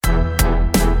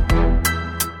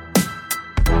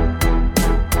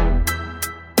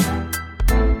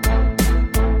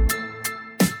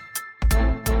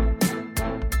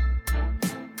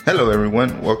Hello,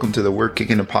 everyone. Welcome to the We're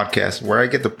Kicking It podcast, where I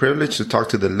get the privilege to talk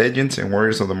to the legends and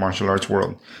warriors of the martial arts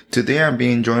world. Today, I'm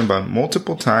being joined by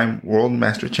multiple-time world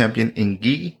master champion in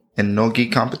gi and no gi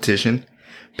competition,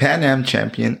 Pan Am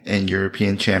champion, and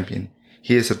European champion.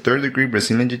 He is a third-degree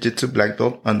Brazilian Jiu-Jitsu black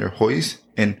belt under Royce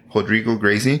and Rodrigo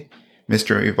Gracie.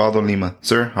 Mr. Ivaldo Lima.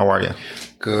 Sir, how are you?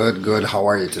 Good. How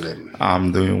are you today?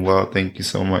 I'm doing well. Thank you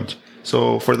so much.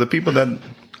 So, for the people that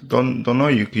don't know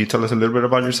you, can you tell us a little bit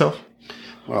about yourself?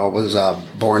 Well, I was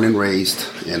born and raised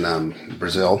in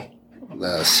Brazil,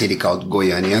 the city called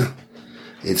Goiânia.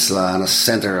 It's in the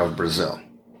center of Brazil.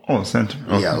 Oh, center.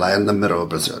 Okay. Yeah, like in the middle of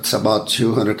Brazil. It's about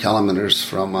 200 kilometers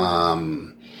from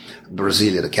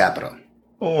Brasilia, the capital.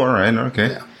 Oh, all right.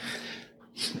 Okay. Yeah.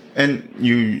 And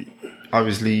you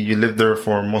lived there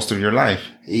for most of your life.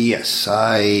 Yes,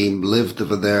 I lived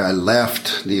over there. I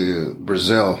left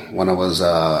Brazil when I was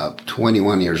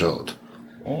 21 years old.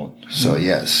 Oh. So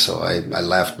yes, so I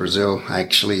left Brazil. I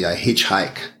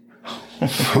hitchhike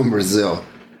from Brazil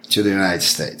to the United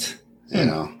States, you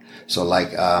know. So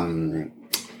like, I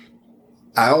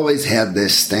always had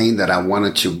this thing that I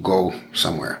wanted to go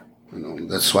somewhere, you know.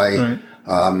 That's why,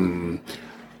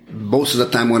 most of the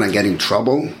time when I get in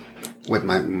trouble with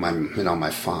my mom,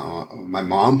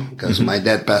 because my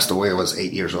dad passed away, I was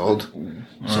 8 years old.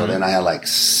 So then I had like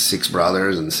 6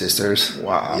 brothers and sisters.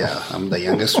 Wow. Yeah, I'm the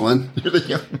youngest one. You're the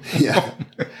youngest. Yeah.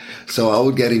 So I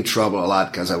would get in trouble a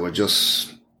lot because I would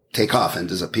just take off and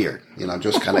disappear, you know,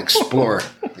 just kind of explore,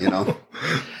 you know.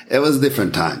 It was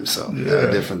different times.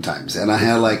 Different times. And I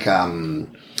had like, a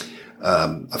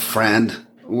friend.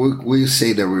 We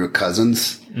say that we were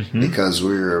cousins because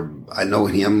I know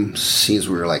him since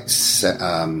we were like,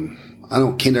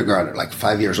 kindergarten, like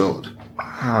 5 years old.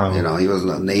 Wow. You know, he was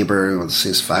a neighbor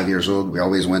since 5 years old. We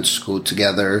always went to school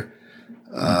together.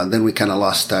 Then we kind of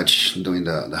lost touch during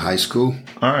the high school.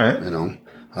 All right. You know,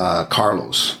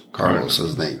 Carlos is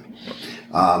his name.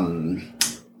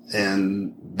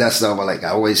 And that's how, like, I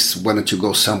always wanted to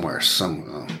go somewhere.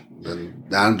 Then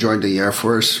I joined the Air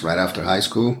Force right after high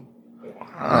school,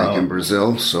 like in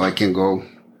Brazil, so I can go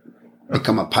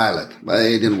become a pilot. But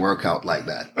it didn't work out like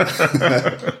that.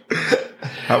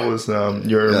 How was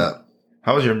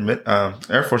How was your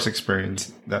Air Force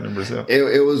experience down in Brazil?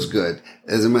 It was good.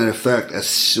 As a matter of fact, as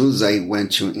soon as I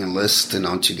went to enlist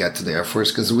and to get to the Air Force,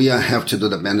 because we have to do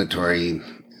the mandatory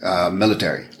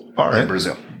military in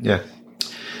Brazil. Yeah.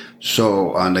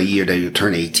 So on the year that you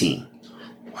turn 18.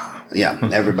 Wow. Yeah,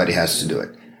 everybody has to do it.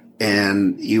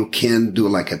 And you can do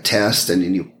like a test and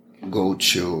then you go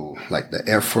to like the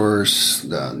Air Force,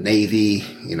 the Navy,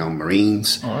 you know,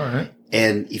 Marines. All right.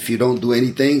 And if you don't do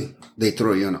anything, they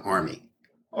throw you in the Army.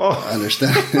 Oh, I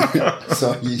understand.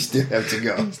 So you still have to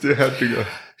go.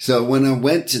 So when I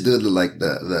went to do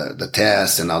the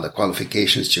test and all the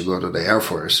qualifications to go to the Air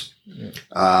Force,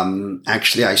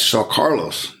 actually I saw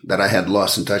Carlos that I had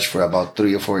lost in touch for about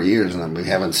 3 or 4 years and we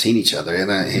haven't seen each other. And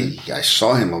I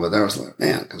saw him over there. I was like,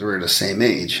 man, because we're the same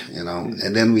age, you know,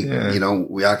 and then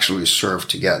we actually served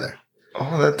together.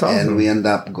 Oh, that's awesome. And we end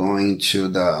up going to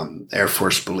the Air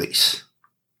Force Police.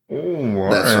 Oh,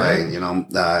 that's right. You know,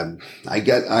 I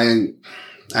got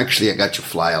to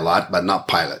fly a lot, but not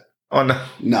pilot. Oh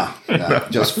no,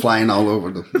 just flying all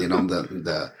over the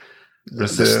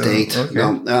state. Okay.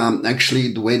 No,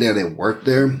 actually, the way that it worked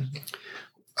there,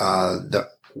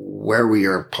 where we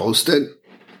are posted,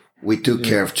 we took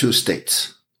care of 2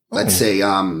 states. Let's say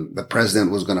the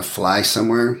president was going to fly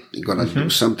somewhere, he's going to do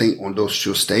something on those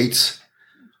 2 states.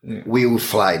 We would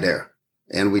fly there.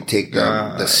 And we take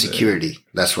the security.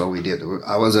 That's what we did.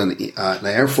 I was in the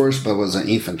Air Force, but was an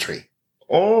infantry.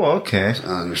 Oh, okay.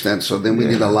 I understand. So then we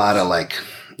did a lot of like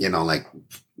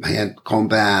hand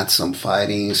combat, some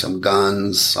fighting, some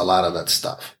guns, a lot of that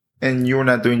stuff. And you were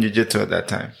not doing jiu-jitsu at that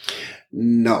time?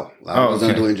 No, I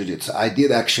wasn't doing jiu-jitsu. I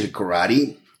did actually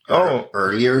karate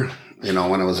earlier, you know,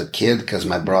 when I was a kid because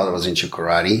my brother was into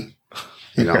karate.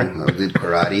 You know, I did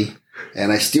karate.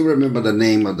 And I still remember the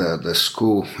name of the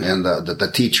school and the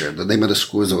teacher. The name of the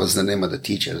school was the name of the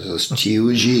teacher. It was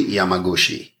Chiuji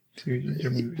Yamaguchi.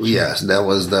 Yes, that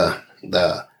was the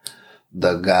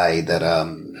guy that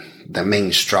the main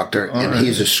instructor, and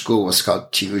his school was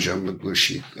called Chiuji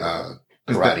Yamaguchi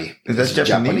karate. Is that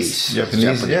Japanese?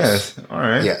 Japanese, yes. All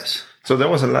right. Yes. So there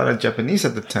was a lot of Japanese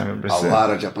at the time in Brazil. A lot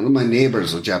of Japanese. My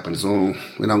neighbors were Japanese. So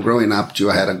when I'm growing up,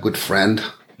 too, I had a good friend.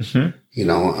 You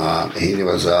know, he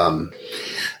was,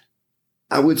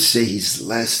 I would say his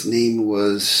last name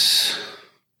was,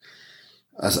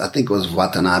 I think it was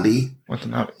Watanabe.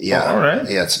 Watanabe. Yeah. Oh, all right.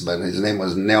 Yes, but his name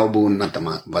was Nelbu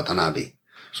Watanabe.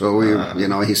 So we, you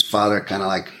know, his father kind of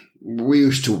like we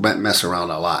used to mess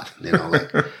around a lot,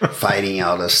 like fighting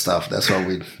out of stuff. That's what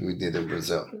we did in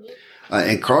Brazil.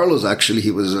 And Carlos, actually,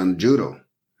 he was on judo.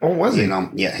 Oh, was he?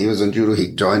 Yeah, he was on judo.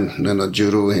 He joined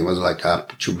judo. He was like a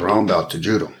brown belt to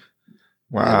judo.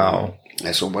 Wow.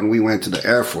 And so when we went to the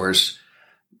Air Force,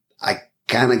 I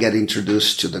kind of got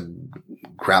introduced to the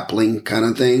grappling kind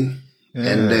of thing. Yes.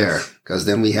 And there, because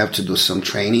then we have to do some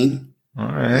training. All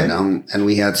right. And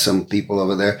we had some people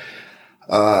over there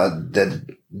that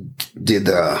did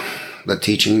the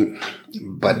teaching.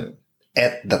 But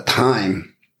at the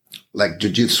time, like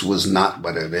jiu-jitsu was not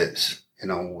what it is.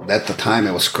 At the time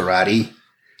it was karate.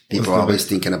 People were always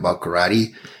thinking about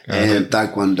karate and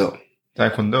taekwondo.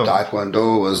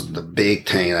 Taekwondo was the big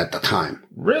thing at the time.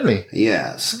 Really?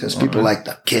 Yes, because people like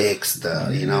the kicks,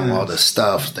 all the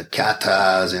stuff, the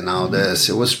katas and all this.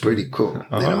 It was pretty cool.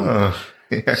 Yeah.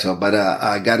 So, but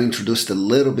I got introduced a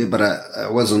little bit, but I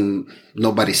wasn't.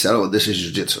 Nobody said, "Oh, this is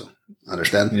jiu-jitsu."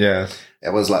 Understand? Yes.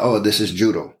 It was like, "Oh, this is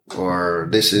judo," or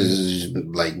 "This is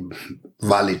like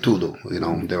vale tudo."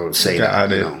 They would say that.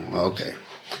 Okay.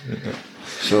 Yeah.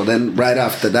 So then, right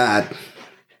after that,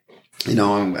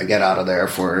 I get out of the Air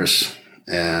Force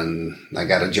and I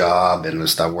got a job and I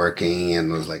started working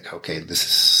and was like, okay,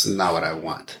 this is not what I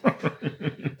want.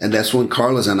 And that's when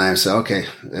Carlos and I said, okay,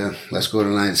 let's go to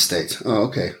the United States. Oh,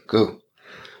 okay, cool.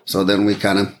 So then we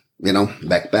kind of,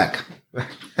 back.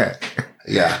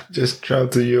 Yeah. Just travel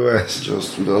to U.S.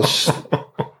 Just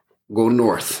go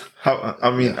north. I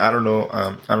don't know.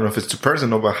 I don't know if it's too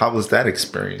personal, but how was that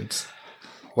experience?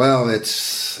 Well,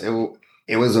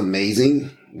 it was amazing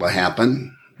what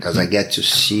happened because I get to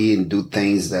see and do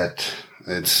things that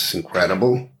it's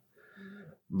incredible.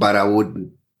 But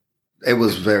it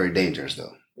was very dangerous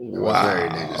though. It was very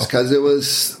dangerous because there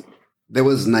was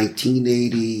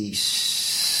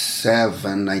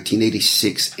 1987,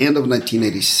 1986, end of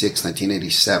 1986,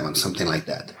 1987, something like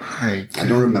that. I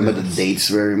don't remember the dates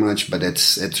very much, but it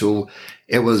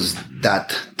was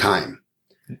that time.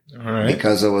 All right.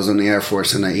 Because I was in the Air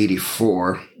Force in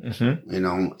 84,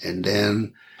 and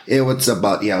then it was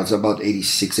about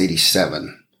 86,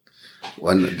 87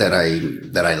 when that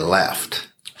I left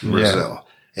Brazil.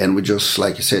 And we just,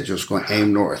 like you said, just going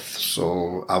aim north.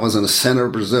 So I was in the center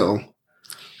of Brazil.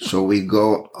 So we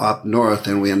go up north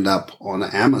and we end up on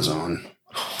the Amazon,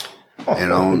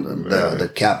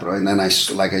 the capital. And then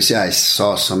like I said, I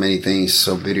saw so many things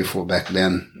so beautiful back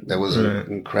then. That was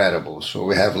incredible. So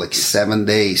we have like 7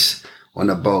 days on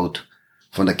a boat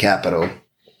from the capital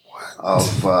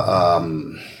of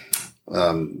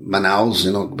Manaus,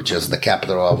 which is the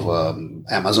capital of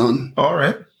Amazon. All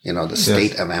right. The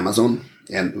state of Amazon,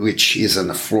 and which is in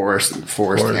the forest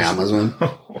Amazon.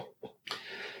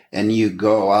 And you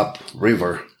go up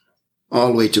river all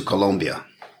the way to Colombia.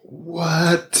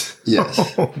 What? Yes.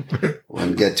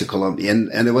 And get to Colombia.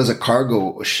 And it was a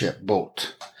cargo ship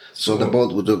boat. So the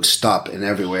boat would stop in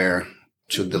everywhere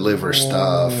to deliver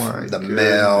stuff, the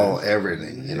mail,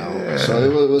 everything, Yeah. So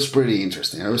it was pretty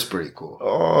interesting. It was pretty cool.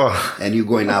 Oh. And you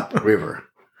going up river,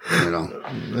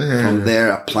 From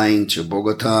there, a plane to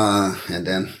Bogota and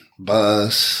then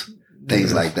bus,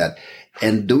 things like that.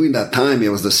 And during that time, it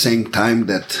was the same time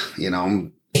that,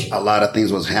 a lot of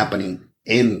things was happening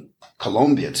in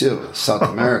Colombia too, South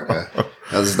America.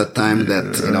 That was the time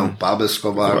that, Pablo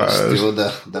Escobar was still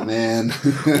the man.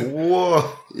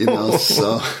 Whoa.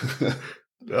 So.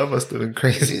 That must have been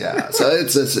crazy. Yeah. So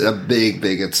it's a big,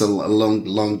 it's a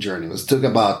long journey. It took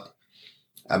about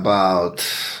a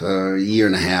year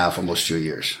and a half, almost 2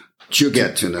 years to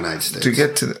get to the United States. To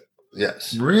get to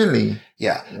Yes. Really?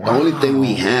 Yeah. Wow. The only thing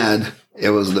we had,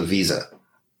 it was the visa.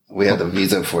 We had the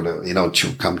visa for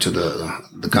to come to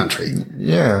the country.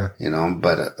 Yeah.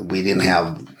 But we didn't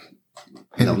have,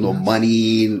 no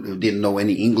money. We didn't know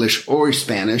any English or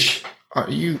Spanish. Are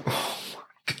you?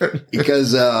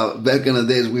 Because back in the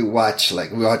days, we watched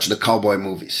the cowboy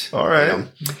movies. All right.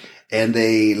 And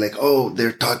they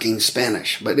they're talking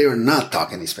Spanish, but they were not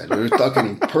talking in Spanish. They were talking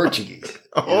in Portuguese.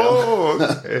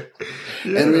 Okay.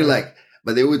 Yeah. And we're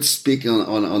but they would speak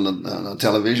on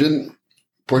television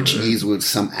Portuguese with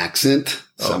some accent,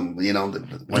 when they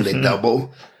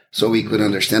double, so we could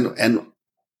understand. And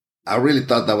I really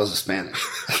thought that was Spanish.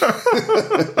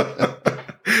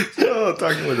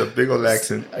 Talking with a big old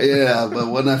accent. Yeah, but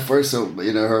when I first,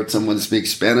 heard someone speak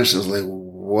Spanish, I was like,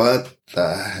 what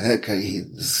the heck are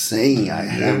you saying? I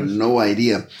have no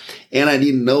idea. And I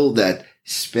didn't know that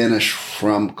Spanish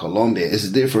from Colombia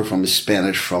is different from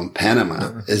Spanish from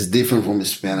Panama. It's different from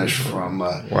Spanish from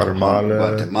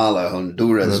Guatemala,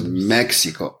 Honduras,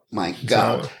 Mexico. My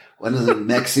God. when I was in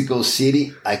Mexico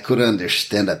City, I couldn't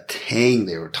understand a thing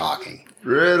they were talking.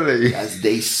 Really? As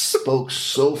they spoke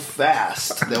so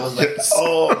fast. That was like,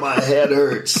 oh, my head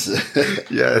hurts.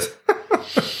 Yes.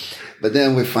 But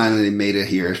then we finally made it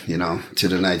here, to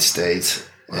the United States.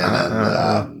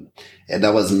 And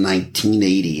that was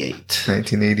 1988.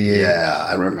 1988. Yeah,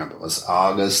 I remember. It was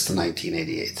August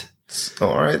 1988.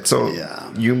 All right. So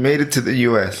you made it to the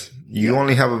U.S. You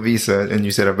only have a visa and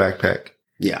you said a backpack.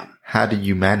 Yeah. How did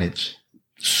you manage?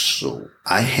 So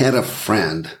I had a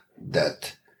friend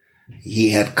that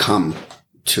he had come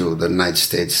to the United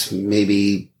States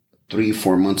maybe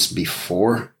 3-4 months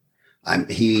before.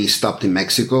 He stopped in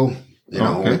Mexico.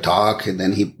 We talked, and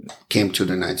then he came to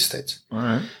the United States. All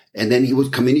right. And then he was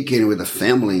communicating with a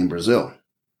family in Brazil.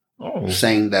 Oh.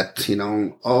 Saying that,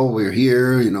 we're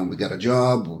here, we got a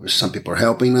job. Some people are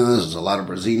helping us. There's a lot of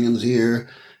Brazilians here.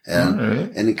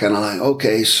 And he kind of like,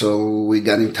 okay, so we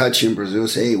got in touch in Brazil.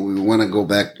 Say, hey, we want to go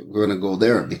back. We're going to go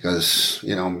there because,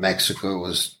 Mexico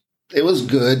was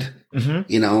good,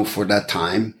 for that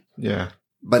time. Yeah.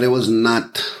 But it was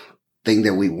not thing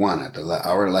that we wanted.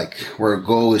 Our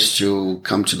goal is to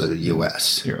come to the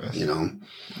U.S.,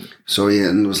 So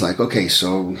and it was like, okay,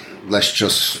 so let's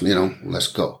just, let's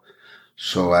go.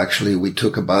 So actually we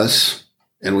took a bus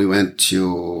and we went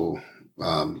to,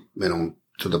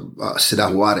 to the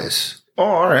Ciudad Juarez. Oh,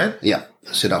 all right. Yeah,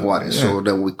 Ciudad Juarez. Yeah. So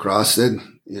then we crossed it,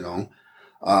 and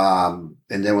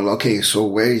then we're like, okay, so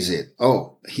where is it?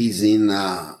 Oh, he's in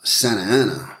Santa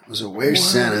Ana. I was like, where's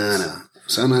Santa Ana?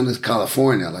 Santa Ana is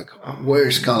California. Like,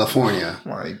 where's California?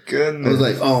 My goodness. I was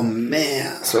like, oh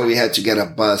man. So we had to get a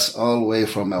bus all the way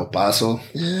from El Paso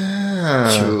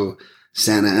to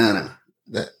Santa Ana.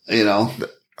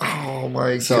 Oh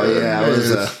my god. So yeah, it was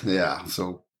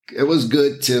so it was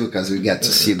good too because we got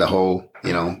to see the whole,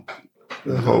 the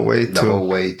whole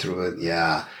way through it.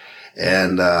 Yeah.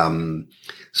 And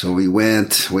so we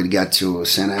got to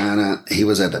Santa Ana. He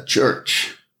was at the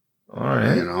church. All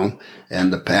right.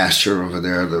 And the pastor over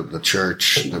there, the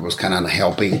church that was kind of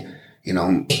helping,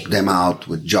 them out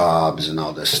with jobs and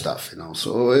all this stuff,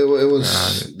 So it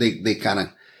was, they kind of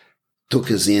took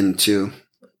us into,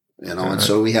 and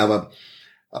so we have a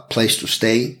place to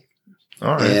stay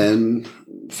and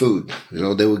food.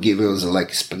 They would give us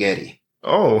like spaghetti.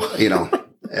 Oh.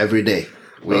 Every day.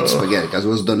 We ate spaghetti because it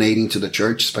was donating to the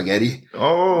church spaghetti.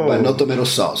 Oh. But no tomato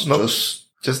sauce.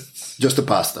 Just the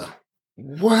pasta.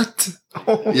 What?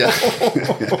 Oh, yeah.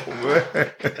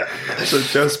 So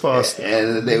just pasta.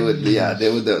 And they would.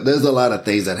 There's a lot of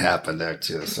things that happened there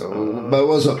too. So, but it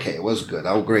was okay. It was good.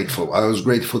 I was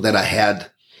grateful that I had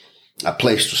a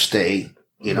place to stay,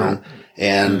 and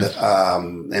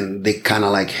they kind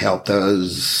of like helped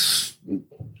us.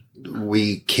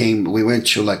 We went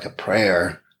to like a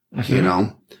prayer,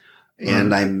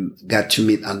 and I got to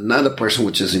meet another person,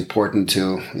 which is important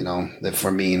too, that for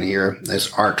me in here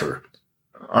is Arthur.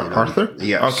 Arthur?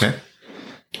 Yes. Okay.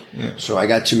 Yeah. So I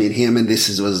got to meet him, and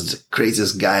was the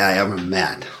craziest guy I ever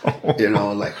met.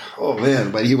 Like, oh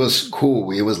man, but he was cool.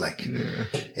 He was like,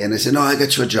 and I said, no, I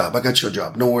got you a job.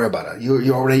 Don't worry about it.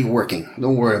 You're already working.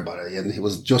 Don't worry about it. And he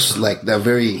was just like that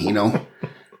very, and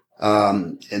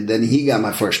then he got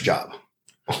my first job,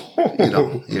 in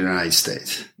the United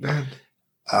States.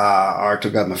 Arthur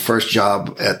got my first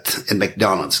job at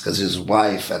McDonald's because his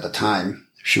wife at the time,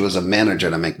 she was a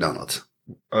manager at McDonald's.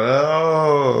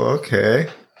 Oh, okay.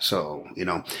 So,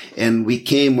 and when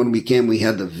we came, we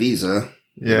had the visa,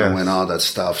 and all that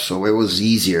stuff. So it was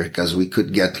easier because we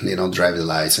could get, driver's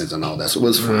license and all that. So it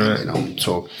was fine,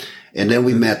 So, and then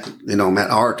we met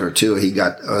Arthur too. He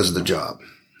got us the job,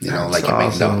 like at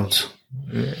McDonald's.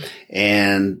 Yeah.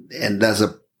 And that's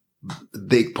a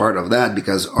big part of that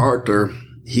because Arthur,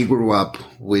 he grew up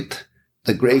with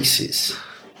the Gracies.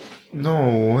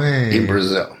 No way. In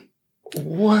Brazil.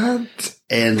 What?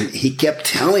 And he kept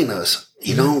telling us,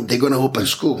 they're going to open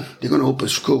school. They're going to open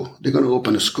school. They're going to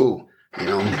open a school,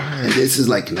 And this is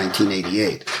like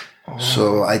 1988. Oh.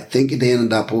 So I think they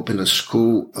ended up opening a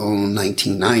school in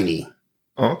 1990.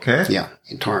 Okay. Yeah,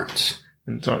 in Torrance.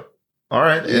 All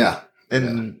right. Yeah.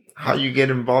 And how you get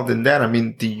involved in that? I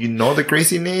mean, do you know the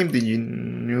Gracie name? Did you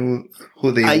knew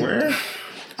who they were?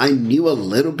 I knew a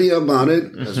little bit about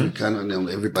it because we kind of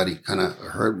everybody kind of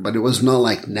heard, but it was not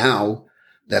like now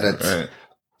that it's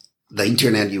the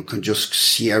internet. You can just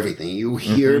see everything. You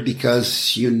hear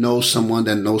because you know someone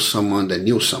that knows someone that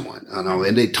knew someone,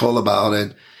 and they told about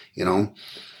it,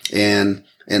 and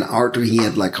Arthur, he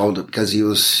had like all the, because he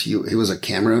was a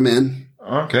cameraman.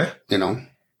 Okay.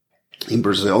 In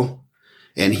Brazil.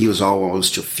 And he was always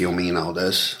to filming all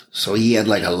this. So he had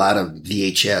like a lot of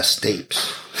VHS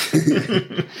tapes.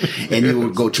 And he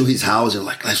would go to his house and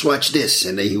like, let's watch this.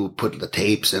 And then he would put the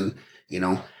tapes and,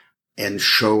 and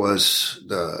show us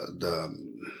the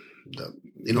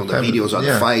videos of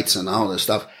the fights and all this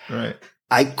stuff. Right.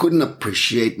 I couldn't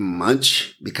appreciate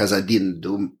much because I didn't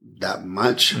do that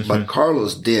much, but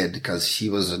Carlos did because he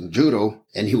was in judo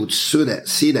and he would see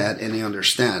that and he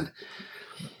understand.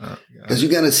 Because you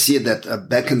got to see that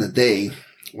back in the day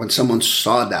when someone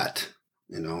saw that,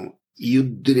 you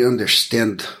didn't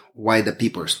understand why the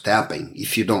people are tapping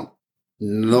if you don't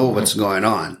know what's going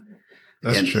on.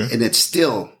 That's true. And it's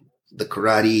still the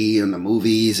karate and the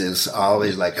movies is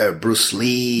always like Bruce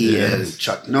Lee and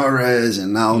Chuck Norris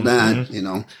and all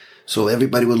that, So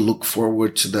everybody would look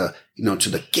forward to the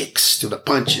kicks, to the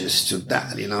punches, to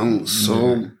that,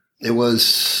 So it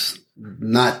was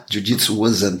not, jiu-jitsu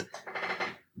wasn't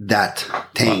that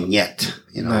thing yet,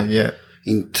 Not yet.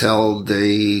 Until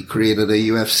they created a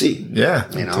UFC. Yeah.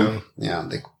 They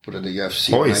put it the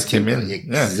UFC. Royce came in.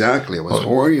 Exactly. It was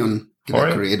Orion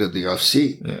that created the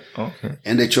UFC. Yeah. Okay.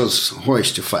 And they chose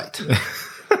Royce to fight.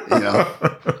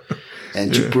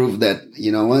 And to prove that,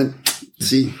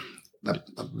 see, a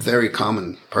very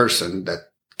common person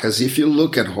because if you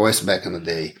look at Royce back in the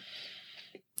day,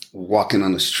 walking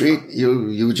on the street,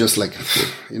 you just like,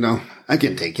 I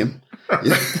can take him.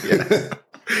 You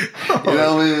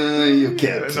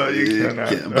can't. No, you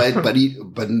cannot.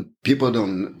 But people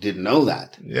didn't know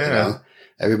that. Yeah.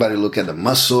 Everybody look at the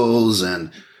muscles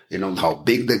and how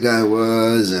big the guy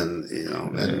was, and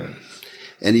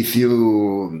and if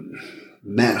you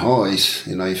met Royce,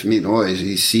 if you meet Royce,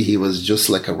 you see he was just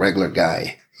like a regular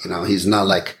guy. He's not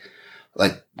like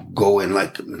going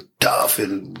like tough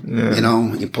and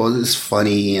he poses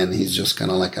funny, and he's just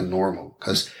kind of like a normal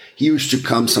because. He used to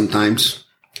come sometimes,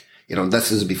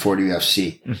 this is before the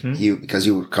UFC.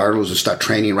 Carlos would start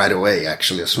training right away.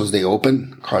 Actually, as soon as they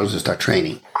open, Carlos would start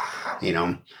training,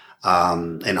 and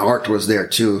Art was there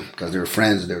too because they were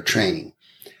friends. They were training,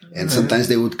 and sometimes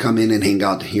they would come in and hang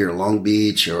out here in Long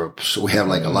Beach, so we have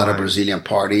like a lot of Brazilian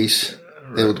parties.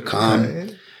 They would come,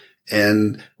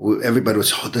 and everybody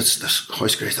was, this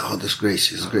Royce Gracie, this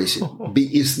Gracie, this Gracie.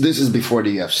 This is before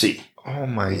the UFC. Oh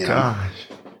my gosh.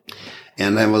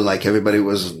 And then was like, everybody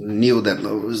knew that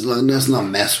let's not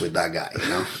mess with that guy,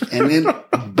 And then,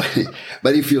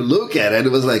 but if you look at it,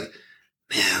 it was like,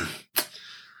 man,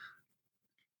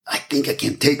 I think I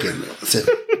can take him. I said,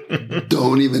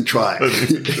 don't even try.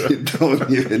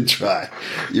 Don't even try.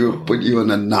 You will put you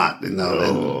in a knot, and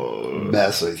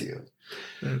mess with you.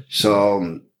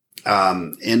 So,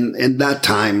 in that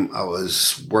time, I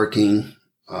was working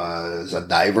as a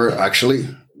diver, actually.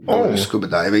 Scuba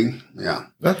diving. Yeah.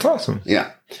 That's awesome.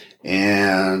 Yeah.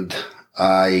 And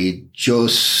I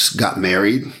just got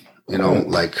married,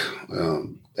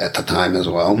 at the time as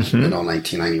well,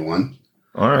 1991.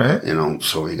 All right.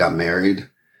 So we got married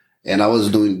and I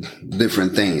was doing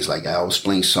different things. Like I was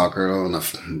playing soccer on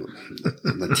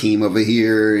the team over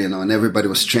here, and everybody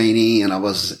was training and I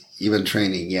wasn't even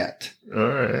training yet. All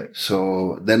right.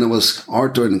 So then it was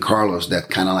Arthur and Carlos that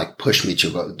kind of like pushed me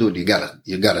to go, dude, you gotta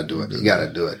do it. You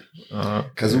gotta do it.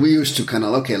 Cause we used to kind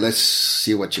of, okay, let's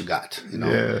see what you got,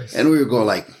 Yes. And we would go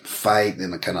like fight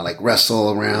and kind of like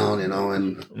wrestle around,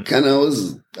 and kind of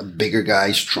was a bigger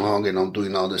guy, strong,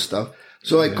 doing all this stuff.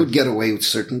 So I could get away with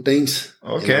certain things.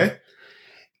 Okay.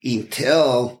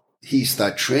 Until he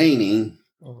started training.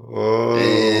 Oh.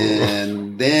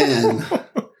 And then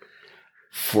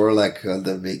for like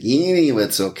the beginning,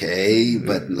 it's okay.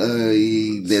 But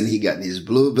then he got his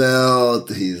blue belt.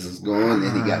 He's going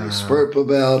and he got his purple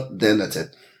belt. Then that's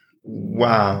it.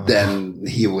 Wow. Then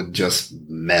he would just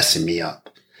messing me up.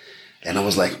 And I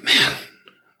was like, man,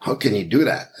 how can you do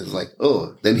that? It's like,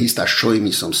 then he starts showing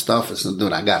me some stuff. I said,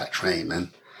 dude, I got to train,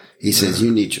 man. He says, you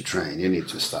need to train. You need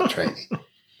to start training.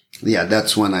 Yeah,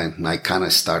 that's when I kind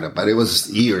of started. But it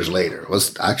was years later. It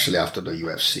was actually after the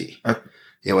UFC.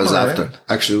 It was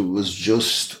actually, it was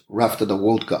just after the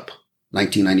World Cup,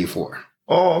 1994.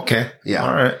 Oh, okay. Yeah.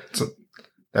 All right. So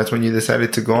that's when you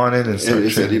decided to go on it and start training.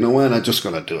 He said, you know what? I'm just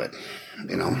going to do it.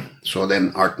 So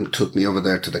then Art took me over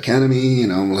there to the academy,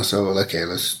 so okay,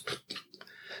 let's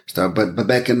start. But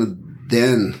back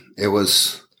then it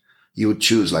was, you would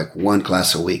choose like 1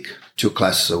 class a week, 2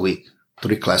 classes a week,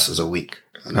 3 classes a week.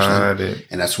 And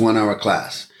that's 1 hour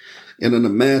class. And on the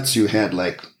mats, you had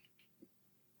like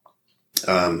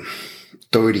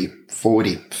 30,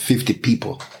 40, 50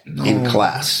 people in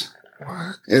class.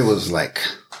 What? It was like,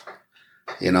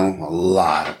 a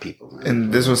lot of people. Man.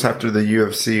 And this was after the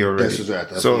UFC already. This was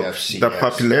after so the UFC. The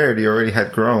popularity already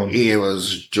had grown. It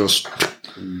was just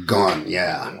gone.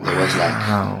 Yeah. It was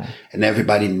like, and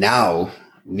everybody now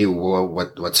knew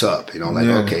what's up,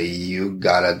 okay, you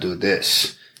gotta do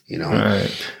this, Right.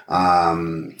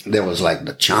 There was like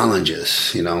the challenges,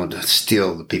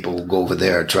 still the people who go over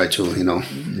there try to,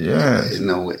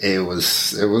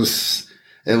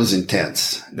 it was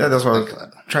intense. Yeah, that's what I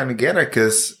was trying to get at,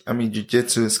 because I mean,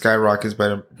 jiu-jitsu skyrockets,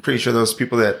 but I'm pretty sure those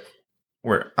people that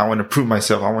were, I want to prove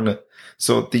myself.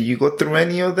 So did you go through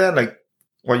any of that? Like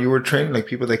while you were training, like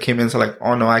people that came in and said like,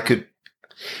 oh no,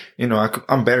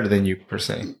 I'm better than you per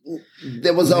se.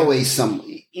 There was always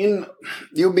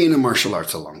you've been in martial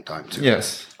arts a long time too.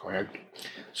 Yes. Correct.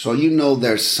 So,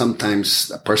 there's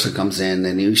sometimes a person comes in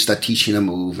and you start teaching a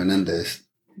move and then this,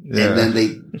 and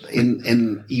then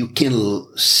and you can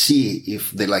see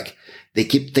if they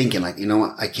keep thinking like,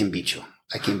 I can beat you.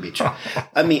 I can beat you.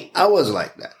 I mean, I was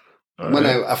like that. When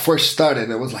I first started,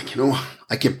 I was like,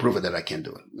 I can prove it that I can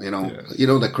do it.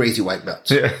 The crazy white belts.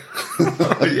 Yeah.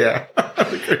 Yeah.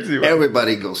 The crazy white.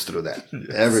 Everybody goes through that. Yes.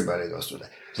 Everybody goes through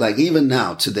that. It's like even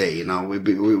now, today,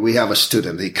 we have a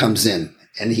student. He comes in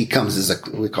and he comes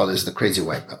we call this the crazy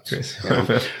white belts.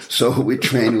 So we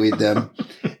train with them,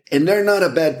 and they're not a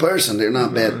bad person. They're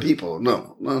not bad people.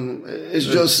 No, it's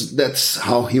just that's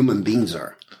how human beings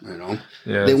are.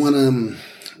 Yes. They want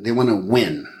to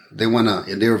win.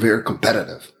 They're very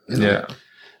competitive.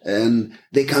 And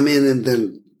they come in and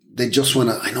then they just want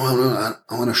to,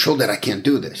 I want to show that I can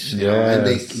do this. And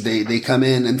they come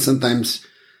in and sometimes,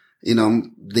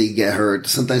 they get hurt.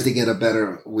 Sometimes they get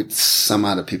better with some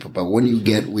other people. But when you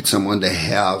get with someone that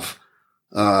have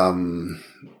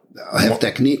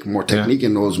technique, more technique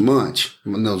and knows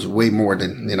way more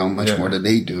than, much more than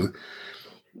they do,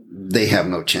 they have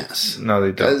no chance. No,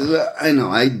 they don't. I know.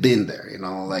 I've been there,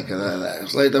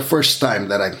 it's like the first time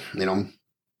that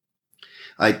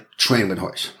I trained with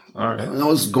Royce. All right. I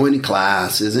was going to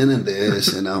classes and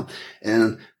this, and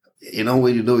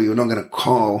what you do, you're not going to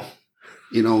call,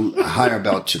 a higher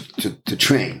belt to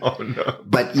train. Oh, no.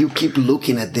 But you keep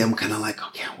looking at them kind of like,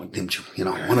 okay, I want them to,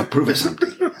 I want to prove it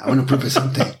something.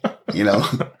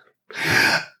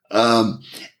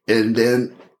 And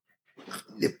then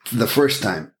the first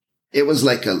time, it was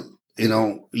like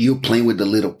you playing with the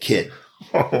little kid.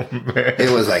 Oh, man.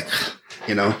 It was like,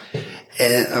 and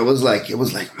it was like,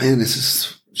 man, this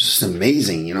is just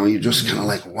amazing. You just kind of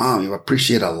like, wow, you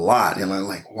appreciate a lot.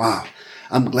 Like, wow,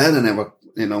 I'm glad I never,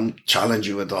 challenge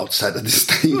you outside of this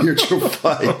thing here to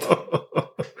fight.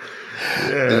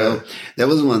 Yeah. There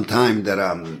was one time that,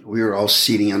 we were all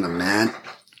sitting on the mat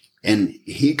and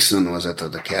Rickson was at the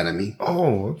academy.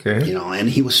 Oh, okay. And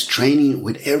he was training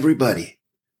with everybody.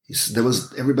 There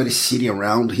was everybody sitting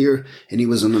around here and he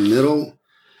was in the middle.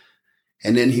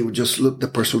 And then he would just look, the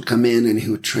person would come in and he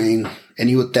would train and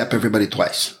he would tap everybody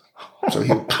twice. So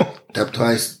he would tap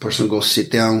twice, the person would go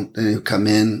sit down, then he would come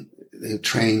in, he would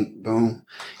train, boom.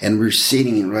 And we're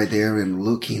sitting right there and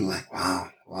looking like,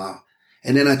 wow.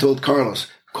 And then I told Carlos,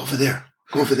 go over there.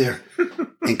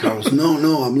 And Carlos,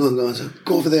 no, I'm not going. I said,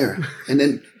 go over there. And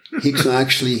then he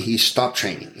stopped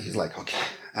training. He's like, okay,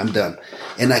 I'm done.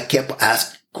 And I kept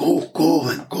asking, go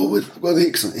with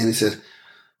Rickson. And he said,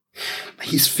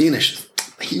 he's finished.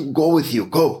 He'll go with you,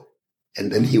 go.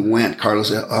 And then he went. Carlos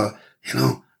said,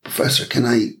 Professor,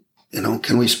 can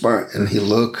we spar? And he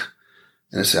looked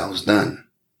and I said, I was done.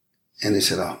 And he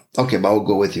said, oh, okay, but I'll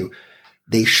go with you.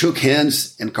 They shook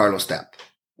hands and Carlos tapped.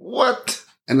 What?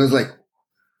 And I was like,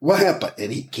 what happened?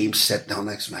 And he came, sat down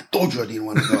next to me. I told you I didn't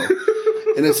want to go.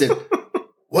 And I said,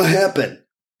 what happened?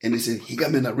 And he said, he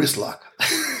got me in a wrist lock.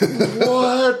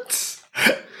 What?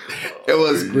 It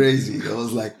was crazy. I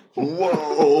was like,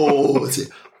 whoa. I said,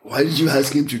 why did you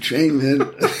ask him to train,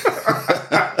 man?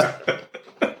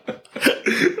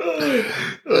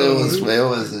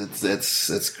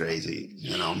 It's crazy,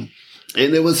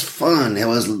 And it was fun. It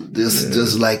was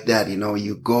just like that,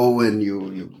 you go and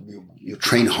you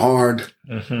train hard,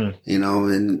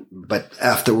 but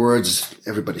afterwards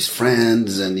everybody's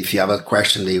friends. And if you have a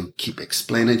question, they keep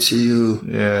explaining it to you.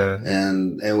 Yeah.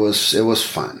 And it was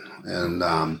fun. And,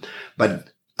 but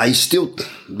I still,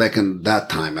 back in that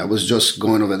time, I was just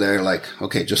going over there like,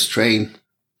 okay, just train,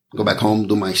 go back home,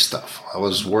 do my stuff. I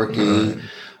was working,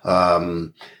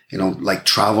 like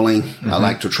traveling. I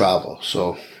like to travel.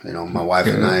 So, my wife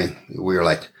and I, we were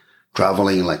like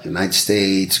traveling like United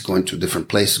States, going to different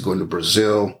places, going to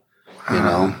Brazil,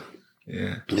 Yeah.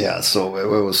 Yeah. So it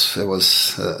was, so,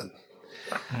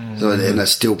 and I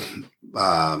still,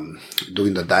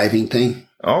 doing the diving thing.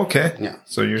 Okay. Yeah.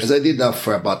 So because I did that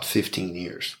for about 15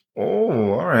 years.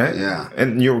 Oh, all right. Yeah.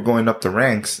 And you were going up the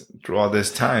ranks through all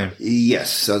this time.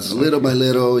 Yes. So it's little by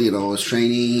little, I was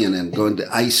training and then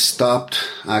I stopped.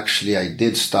 Actually, I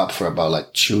did stop for about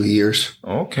like 2 years.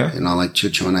 Okay. Like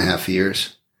 2.5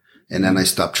 years. And then I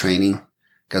stopped training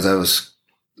because I was,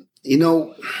 and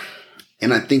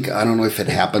I don't know if it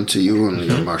happened to you in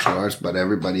your martial arts, but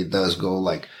everybody does go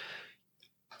like,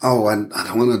 oh, I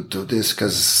don't want to do this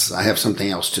because I have something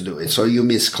else to do. So you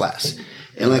miss class.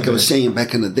 And like I was saying,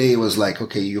 back in the day, it was like,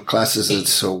 okay, your classes,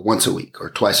 it's once a week or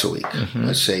twice a week.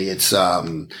 Let's say it's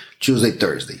Tuesday,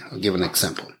 Thursday. I'll give an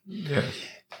example. Yeah.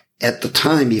 At the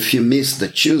time, if you missed the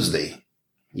Tuesday,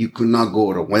 you could not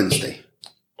go to Wednesday.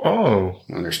 Oh.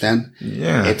 Understand?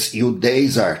 Yeah. Your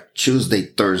days are Tuesday,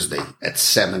 Thursday at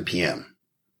 7 p.m.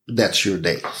 That's your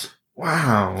days.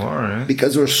 Wow. All right.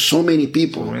 Because there are so many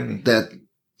people that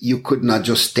you could not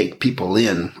just take people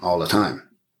in all the time.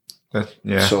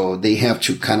 Yeah. So they have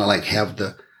to kind of like have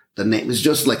the name. It's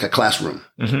just like a classroom.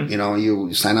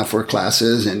 You sign up for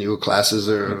classes and your classes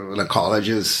are like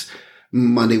colleges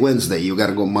Monday, Wednesday. You got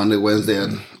to go Monday, Wednesday at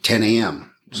 10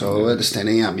 a.m. So it's 10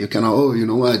 a.m. You can,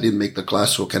 I didn't make the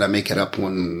class. So can I make it up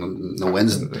on a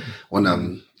Wednesday,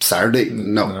 on Saturday?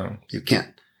 No, you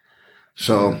can't.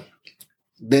 So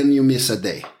then you miss a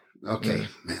day. Okay.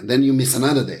 Man. Then you miss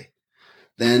another day.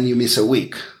 Then you miss a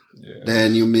week. Yeah.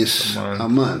 Then you miss a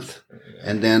month.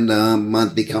 And then the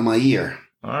month become a year.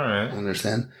 All right.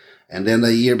 Understand? And then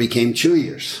the year became 2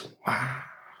 years. Wow.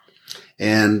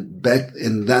 And back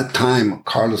in that time,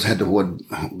 Carlos had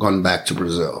gone back to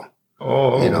Brazil.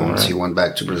 Oh, right. He went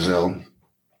back to Brazil.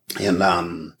 And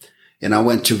I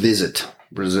went to visit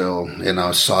Brazil and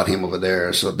I saw him over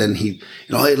there. So then he,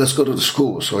 hey, let's go to the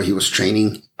school. So he was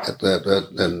training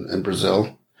in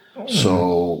Brazil. Oh.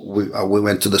 So we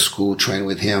went to the school, trained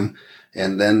with him.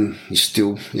 And then he's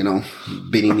still,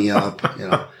 beating me up,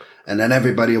 And then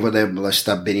everybody over there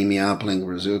stopped beating me up playing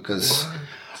Brazil because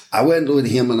I went with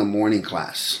him in the morning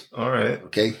class. All right.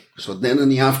 Okay. So then in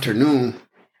the afternoon,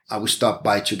 I would stop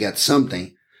by to get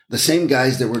something. The same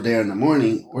guys that were there in the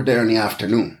morning were there in the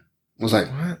afternoon. I was like,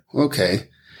 what? Okay.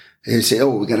 And he said,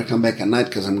 we got to come back at night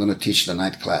because I'm going to teach the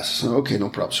night class. So, okay, no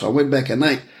problem. So I went back at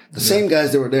night. The same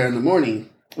guys that were there in the morning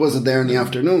wasn't there in the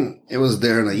afternoon. It was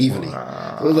there in the evening.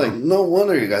 Wow. I was like, no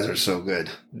wonder you guys are so good.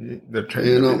 They're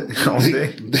training all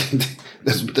day.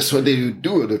 That's what they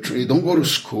do. They don't go to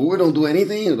school. They don't do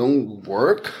anything. They don't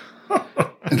work.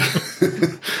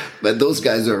 But those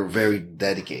guys are very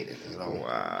dedicated.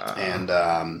 Wow.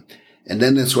 And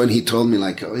then that's when he told me,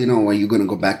 like, are you going to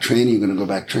go back training? You're going to go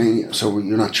back training? So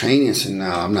you're not training? I said, no,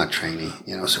 I'm not training.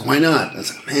 So why not? I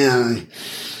was like, man,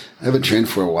 I haven't trained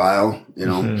for a while,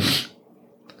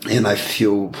 And I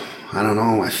feel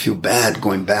bad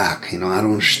going back. I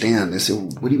don't understand. They say,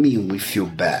 what do you mean we feel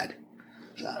bad?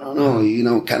 I don't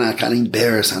know, kind of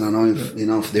embarrassed. I don't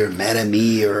know if they're mad at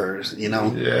me or,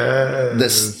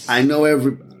 Yes. I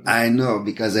know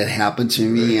because it happened to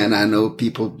me and I know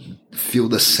people feel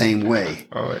the same way.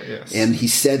 Oh, yes. And he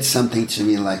said something to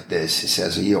me like this. He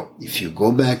says, if you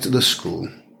go back to the school,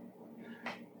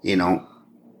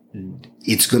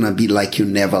 it's going to be like you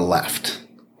never left.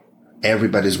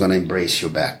 Everybody's going to embrace you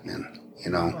back, man.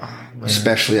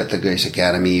 Especially at the Grace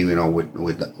Academy,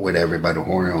 with everybody,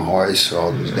 Jorge and Horace,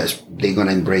 all those guys, they're going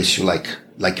to embrace you like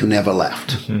you never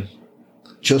left. Mm-hmm.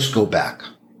 Just go back.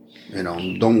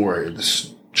 Don't worry.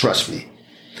 Just trust me.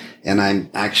 And I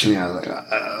was like,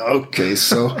 okay.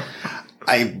 So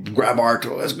I grab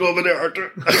Arthur. Let's go over there,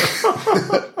 Arthur.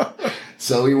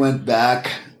 So we went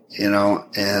back,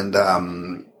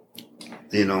 and,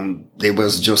 it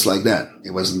was just like that.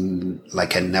 It was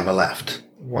like I never left.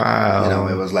 Wow.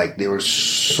 It was like they were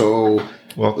so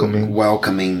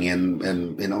welcoming and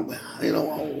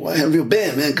where have you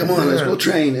been, man? Come on, let's go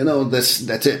train. That's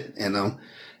it,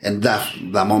 and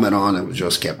that moment on, it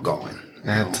just kept going.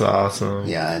 That's awesome.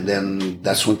 Yeah. And then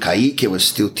that's when Kaique was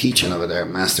still teaching over there,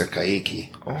 Master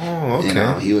Kaique. Oh,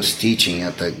 okay. He was teaching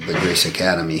at the Grace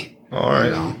Academy. All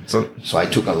right. So I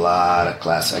took a lot of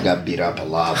classes. I got beat up a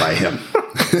lot by him.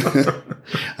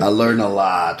 I learned a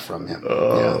lot from him.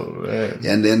 Oh, man.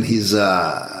 And then his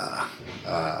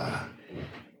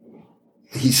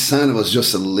son was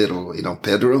just a little,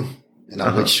 Pedro,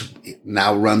 which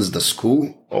now runs the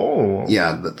school. Oh.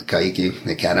 Yeah, the Kaique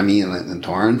Academy in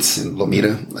Torrance, in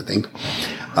Lomita, I think.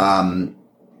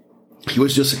 He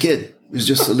was just a kid. He was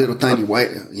just a little tiny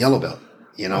yellow belt.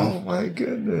 Oh my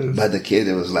goodness! But the kid,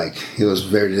 it was like he was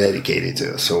very dedicated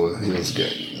to it, so he was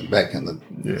good back in the.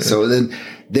 Yeah. So then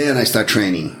I start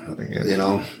training,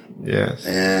 Yes.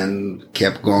 And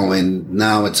kept going.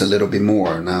 Now it's a little bit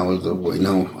more. Now I'm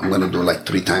going to do like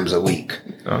 3 times a week.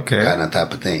 Okay. Kind of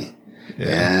type of thing.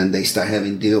 And they start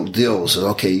having deals. So,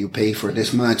 okay, you pay for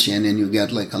this much, and then you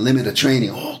get like unlimited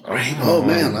training. Oh, great. Oh,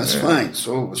 man, that's fine.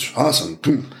 So it's awesome.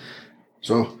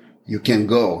 So you can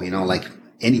go, like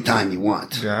anytime you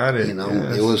want. Got it.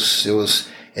 It was,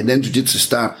 and then jiu-jitsu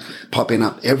started popping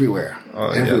up everywhere.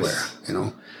 But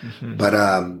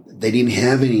they didn't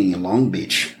have any in Long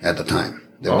Beach at the time.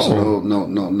 There was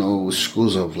no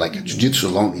schools of like jiu-jitsu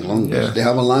in Long Beach. They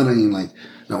have a lot in like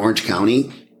Orange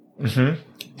County.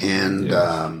 And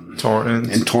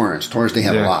Torrance. Torrance, they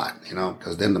have a lot,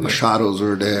 because then the Machados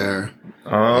are there.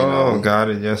 Got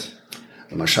it, yes.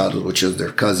 The Machados, which is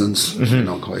their cousins,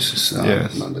 Coises,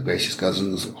 the Gracie's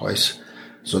cousins, Cois.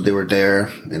 So they were there,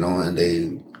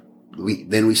 and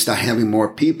we start having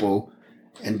more people,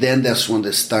 and then that's when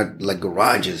they start like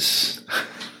garages,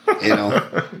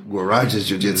 garages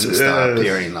jiu-jitsu start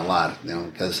appearing a lot,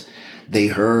 because they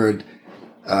heard,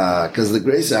 because the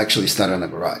Gracie actually started in a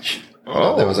garage.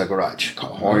 There was a garage.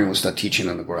 Horian would start teaching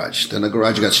in the garage. Then the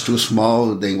garage got too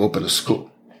small. They opened a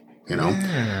school,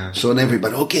 So then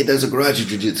everybody, okay, there's a garage of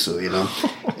jiu-jitsu,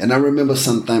 And I remember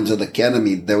sometimes at the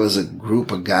academy, there was a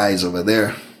group of guys over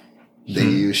there. They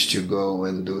used to go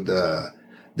and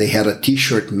they had a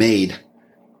t-shirt made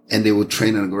and they would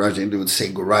train in the garage and they would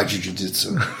say garage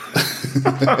jiu-jitsu.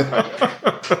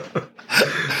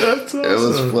 That's awesome. It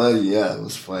was funny. Yeah, it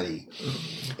was funny.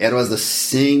 It was the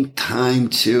same time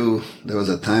too. There was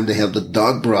a time they have the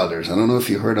Dog Brothers. I don't know if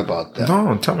you heard about that.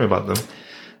 No, tell me about them.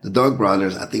 The Dog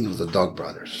Brothers. I think it was the Dog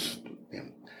Brothers.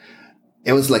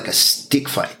 It was like a stick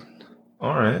fight.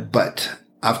 All right. But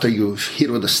after you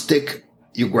hit with a stick,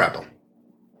 you grab them.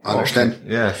 Understand?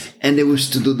 Okay. Yes. And they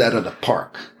used to do that at the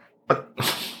park.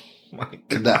 My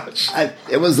gosh.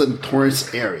 It was in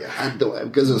Torrance area.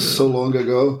 Because it was so long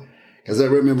ago. Because I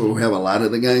remember we have a lot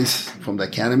of the guys from the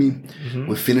academy.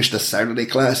 We finished the Saturday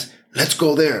class. Let's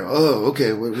go there. Oh,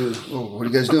 okay. What are you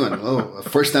guys doing? Oh,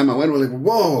 first time I went, we're like,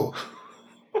 whoa,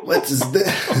 what is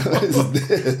this? What is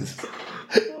this?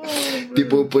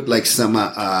 People put like some,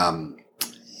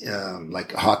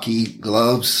 like hockey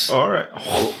gloves. All right.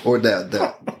 Or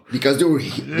because they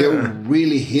would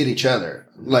really hit each other,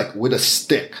 like with a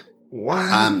stick. What?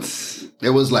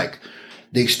 It was like,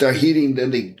 they start hitting,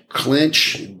 then they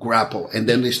clinch, grapple, and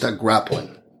then they start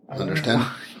grappling. Understand?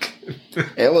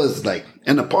 It was like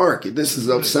in a park. This is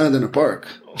outside in a park,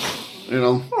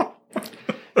 And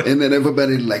then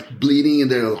everybody like bleeding, and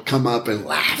they'll come up and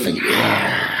laughing.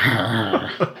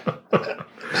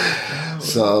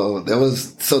 So there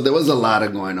was a lot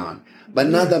of going on, but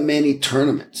not that many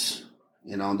tournaments.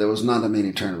 There was not that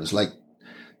many tournaments. Like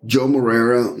Joe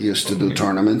Moreira used to do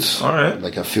tournaments, all right,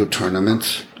 like a few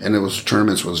tournaments, and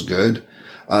tournaments was good.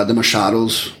 The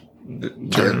Machados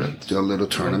did a little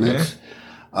tournaments.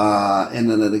 Okay.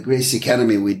 And then at the Gracie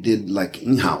Academy, we did like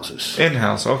in-houses.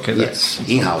 In-house, okay. Yes,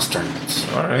 in-house tournaments.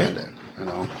 All right.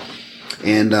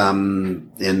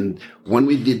 And when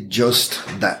we did just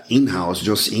that in-house,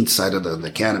 just inside of the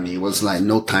academy, it was like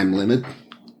no time limit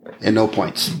and no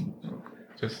points.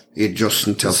 Just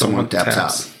until someone taps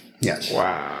out. Yes.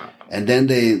 Wow. And then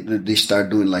they start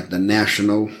doing like the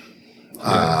national,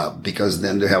 because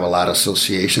then they have a lot of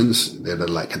associations that are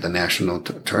like at the national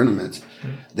tournaments.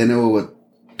 Then it was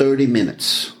 30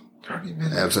 minutes. 30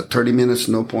 minutes. It was 30 minutes,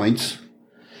 no points.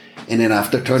 And then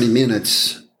after 30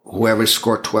 minutes, whoever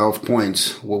scored 12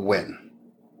 points will win.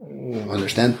 Ooh.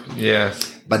 Understand?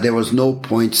 Yes. But there was no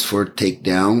points for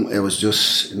takedown. It was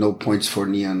just no points for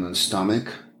knee on the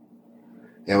stomach.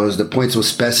 The points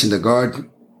was passing the guard,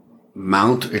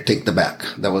 mount, or take the back.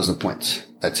 That was the points.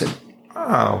 That's it.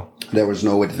 Wow. There was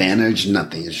no advantage,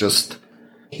 nothing. It's just,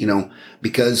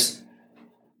 because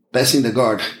passing the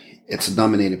guard, it's a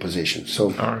dominated position.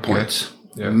 So points.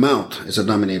 Yeah. Mount is a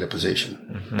dominated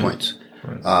position. Points.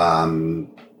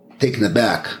 Taking the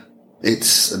back,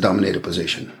 it's a dominated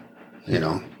position.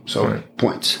 So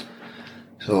points.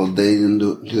 So they didn't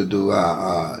do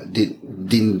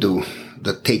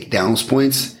the takedowns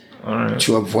points. Right.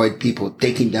 To avoid people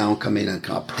taking down, coming and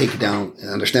take down,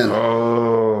 understand?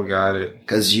 Oh, got it.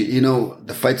 Because,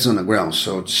 the fight's on the ground,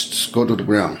 so just go to the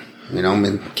ground,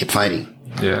 and keep fighting.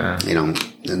 Yeah.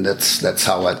 And that's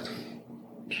how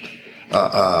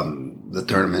the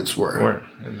tournaments were.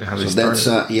 How so that's,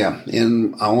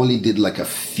 and I only did like a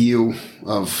few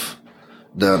of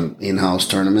the in-house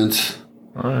tournaments.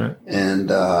 All right. And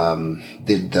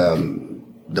did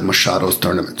the Machados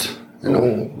tournament,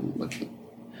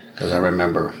 Because I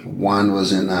remember one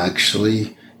was in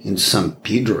San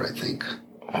Pedro, I think.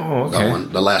 Oh, okay. That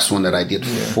one, the last one that I did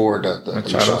for the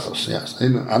Machados. Yes.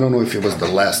 I don't know if it was the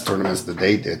last tournaments that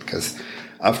they did, because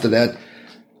after that,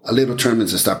 a little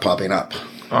tournaments start popping up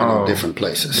in different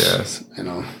places. Yes.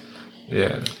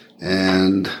 Yeah.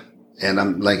 And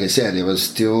I'm, like I said, it was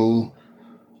still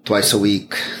twice a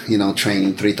week,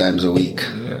 training 3 times a week.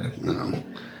 Yeah.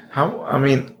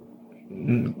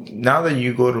 Now that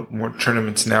you go to more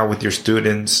tournaments now with your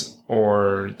students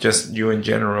or just you in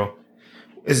general,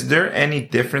 is there any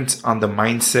difference on the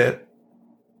mindset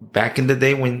back in the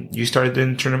day when you started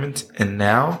doing tournaments and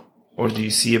now? Or do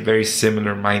you see a very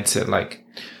similar mindset? Like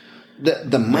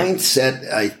the mindset,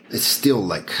 it's still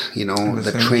like,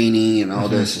 the training and all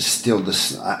this is still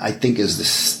this. I think is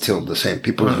still the same.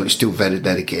 People are still very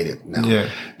dedicated now. Yeah.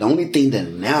 The only thing that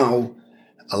now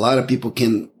a lot of people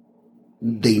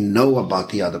they know about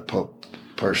the other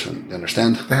person. You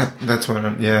understand? That's what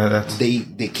that's.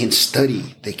 They can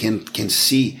study. They can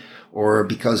see, or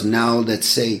because now let's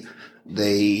say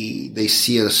they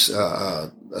see a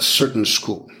certain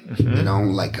school,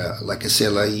 like I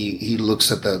said, like he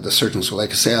looks at the certain school.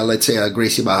 Like I say, let's say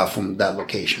Gracie Barra from that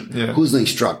location. Yeah. Who's the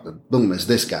instructor? Boom, it's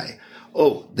this guy.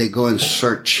 Oh, they go and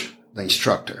search the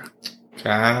instructor.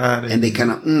 Got it. And they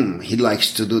kind of, he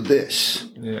likes to do this.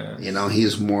 Yeah.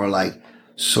 He's more like,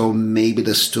 so maybe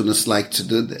the students like to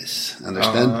do this.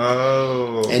 Understand?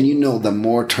 Oh. And the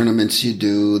more tournaments you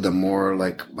do, the more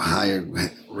like higher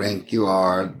rank you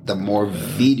are, the more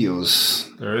videos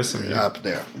there is some up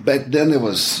there. Back then it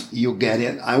was, you get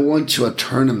it. I went to a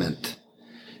tournament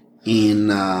in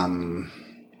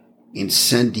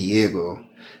San Diego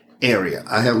area.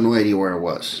 I have no idea where it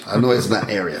was. I know it's that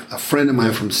area. A friend of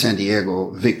mine from San Diego,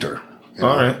 Victor.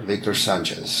 All right. Victor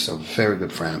Sanchez, a very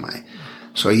good friend of mine.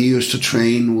 So he used to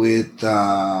train with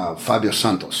Fabio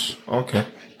Santos. Okay.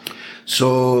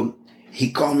 So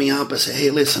he called me up and said,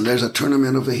 hey, listen, there's a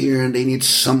tournament over here and they need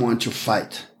someone to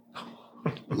fight.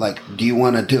 Like, do you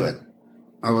want to do it?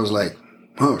 I was like,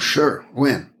 oh, sure.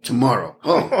 When? Tomorrow.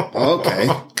 Oh, okay.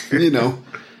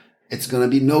 It's going to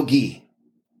be no gi.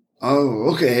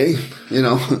 Oh, okay.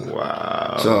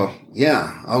 Wow. So,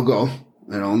 yeah, I'll go.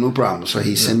 No problem. So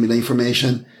he sent me the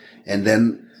information, and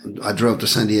then I drove to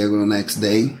San Diego the next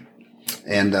day,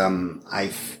 and and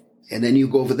then you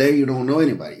go over there, you don't know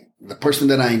anybody. The person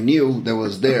that I knew that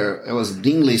was there, it was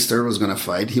Dean Lister was going to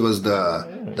fight. He was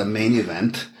the main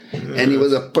event, and he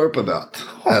was a purple belt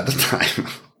at the time.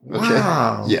 Okay?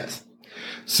 Wow. Yes.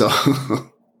 So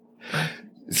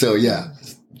yeah.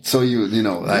 So who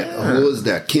was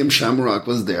there? Kim Shamrock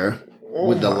was there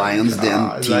with the Lions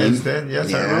Den team. Lions Den,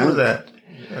 yes, I remember that.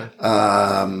 Yeah.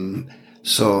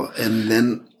 So, and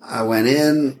then I went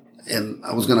in and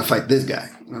I was going to fight this guy.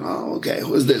 Okay,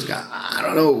 who is this guy? I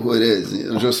don't know who it is.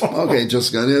 Just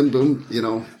got in, boom,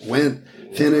 went,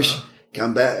 finished,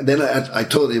 come back. Then I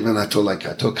told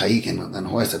Kaique and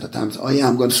Hoist at the time, oh yeah,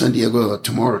 I'm going to San Diego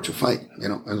tomorrow to fight,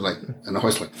 and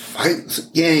Hoist like, fight? Said,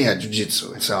 yeah,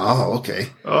 jiu-jitsu. I said, oh, okay.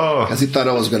 Oh. Cause he thought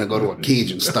I was going to go to a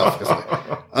cage and stuff.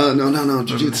 No,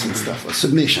 jiu-jitsu and stuff. A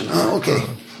submission. Oh, okay.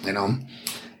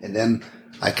 And then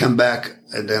I come back,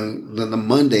 and then the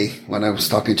Monday when I was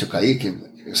talking to Kaique,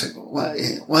 he said,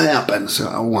 what happened? So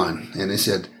I won. And he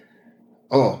said,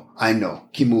 oh, I know,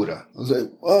 Kimura. I was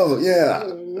like, oh, yeah.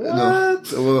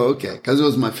 Okay. Because it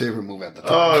was my favorite move at the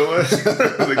time. Oh, it was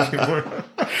the Kimura.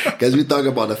 Because we talk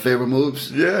about the favorite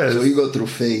moves. Yes. So we go through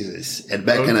phases. And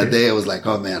back in the day, I was like,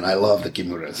 oh, man, I love the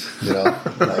Kimuras.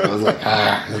 I was like,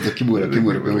 the Kimura.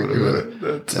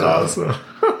 That's awesome.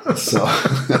 So...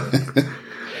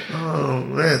 Oh,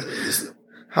 man.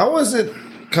 How was it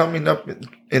coming up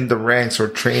in the ranks or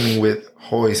training with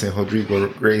Royce and Rodrigo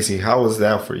Gracie? How was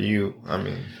that for you?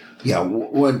 Yeah,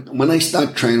 when I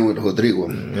started training with Rodrigo,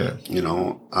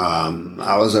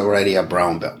 I was already a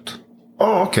brown belt.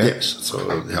 Oh, okay. Yes, so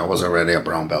I was already a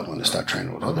brown belt when I started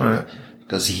training with Rodrigo.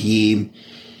 Because he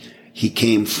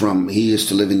used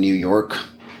to live in New York.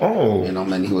 Oh.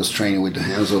 And he was training with the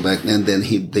Hanzo back then. Then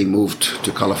they moved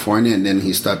to California, and then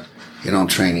he started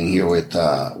training here with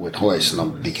Royce,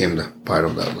 and became the part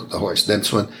of the Royce.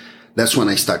 That's when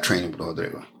I started training with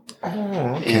Rodrigo.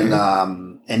 Oh, okay.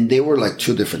 And they were like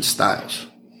two different styles,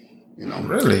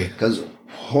 Really? Because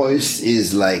Royce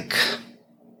is like,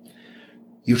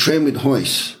 you train with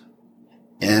Royce,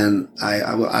 and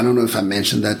I don't know if I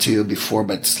mentioned that to you before,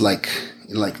 but it's like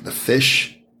the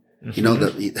fish,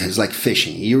 it's like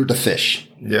fishing. You're the fish,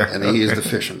 and he is the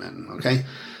fisherman. Okay.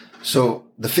 So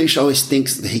the fish always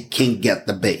thinks that he can't get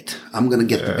the bait. I'm going to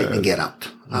get the bait and get out.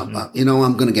 I'm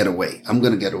going to get away.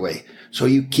 So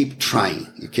you keep trying.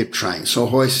 So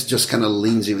Royce just kind of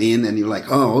leans you in, and you're like,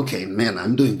 oh, okay, man,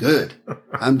 I'm doing good.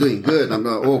 I'm like,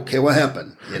 okay, what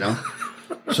happened?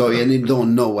 So, and you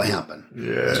don't know what happened.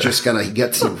 Yeah. It's just kind of, he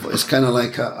gets you. It's kind of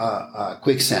like a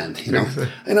quicksand,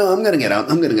 I'm going to get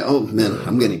out. Oh, man,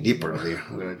 I'm getting deeper over here.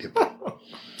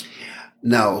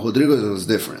 Now, Rodrigo was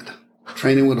different.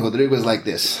 Training with Rodrigo is like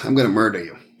this. I'm going to murder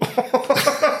you.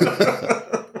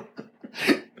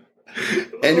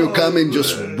 And you come and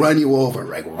just run you over.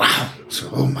 Like, wow. So,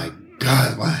 oh my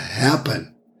God, what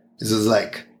happened? This is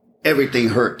like, everything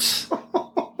hurts.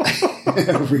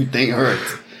 Everything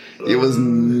hurts. It was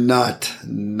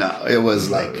it was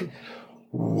like,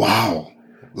 wow.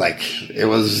 Like, it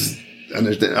was,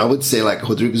 I would say like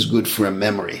Rodrigo's good for a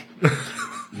memory.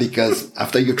 Because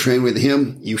after you train with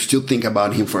him, you still think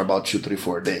about him for about 2, 3,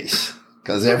 4 days.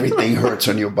 Because everything hurts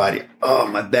on your body. Oh,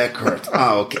 my back hurts.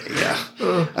 Oh, okay, yeah.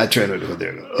 I trained with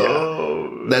Rodrigo. Yeah.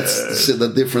 Oh, that's the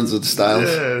difference with styles.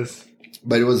 Yes.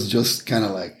 But it was just kind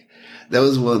of like, there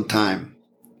was one time,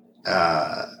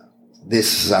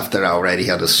 this is after I already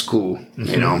had a school,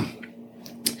 you know,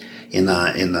 in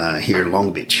here in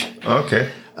Long Beach.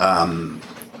 Okay.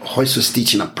 Royce was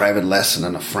teaching a private lesson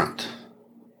in the front.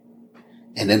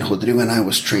 And then Rodrigo and I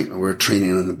were training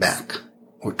in the back.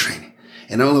 We're training.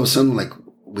 And all of a sudden, like,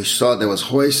 we saw there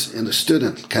was Royce and the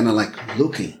student kind of like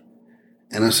looking.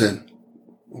 And I said,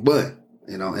 what?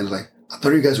 You know, and like, I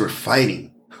thought you guys were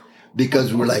fighting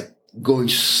because we're like going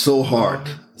so hard.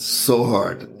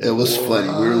 It was funny.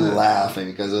 We were laughing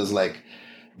because it was like,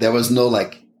 there was no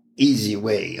like easy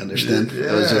way, understand?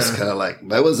 Yeah. It was just kind of like,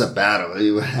 but it was a battle.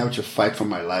 You would have to fight for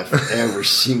my life every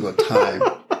single time.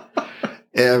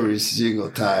 Every single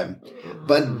time.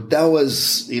 But that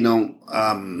was, you know,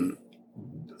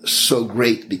 so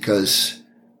great because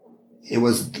it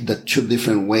was the two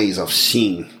different ways of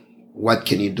seeing what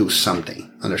can you do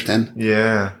something. Understand?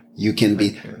 Yeah. You can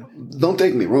be, don't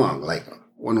take me wrong. Like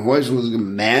when Royce was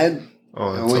mad,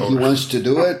 and when he wants to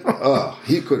do it,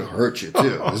 he could hurt you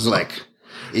too. It's like,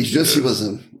 it's just, he was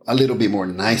a little bit more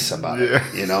nice about it,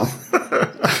 you know?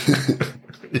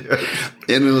 Yeah.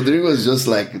 And Rodrigo was just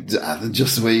like,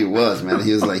 just the way he was, man.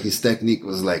 He was like, his technique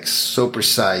was like so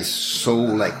precise, so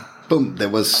like, boom, there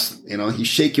was, you know, he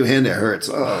shake your hand, it hurts.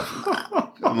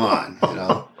 Oh, come on, you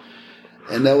know.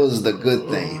 And that was the good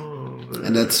thing.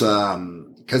 And that's,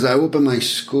 cause I opened my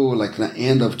school like the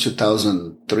end of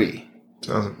 2003.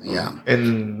 Yeah.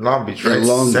 In Long Beach, right?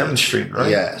 7th Street, right?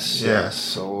 Yes.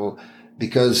 So,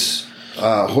 because,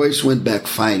 Royce went back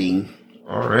fighting.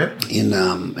 All right. In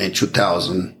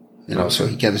 2000, you know, so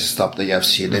he kind of stopped the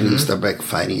UFC. Then he started back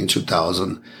fighting in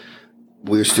 2000.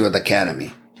 We were still at the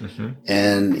academy.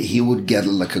 And he would get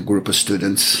like a group of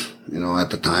students, you know, at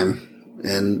the time.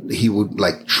 And he would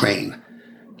like train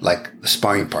like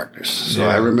sparring partners. So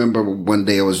I remember one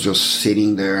day I was just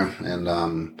sitting there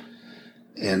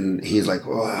and he's like,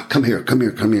 oh, come here,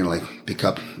 like pick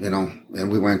up, you know. And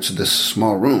we went to this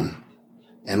small room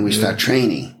and we start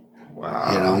training.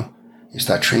 Wow. You know. You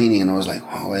start training, and I was like,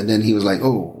 oh, and then he was like,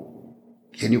 oh,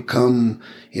 can you come,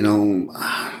 you know,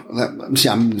 see,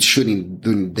 I'm shooting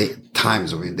during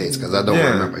times of days because I don't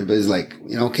remember, but it's like,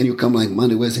 you know, can you come like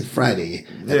Monday, Wednesday, Friday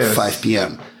at 5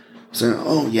 p.m. So,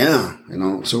 oh yeah, you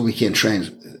know, so we can train.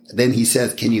 Then he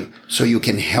said, so you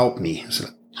can help me. I said,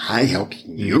 I help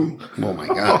you? Oh my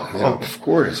God. You know, of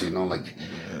course, you know, like,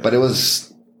 but it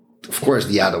was, of course,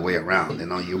 the other way around, you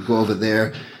know, you go over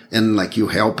there, and like you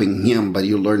helping him, but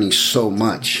you're learning so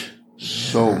much,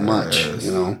 you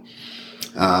know.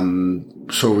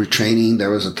 So we're training. There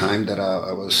was a time that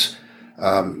I was,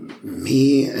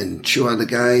 me and 2 other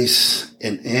guys,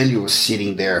 and Andrew was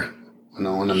sitting there, you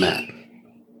know, on the mat.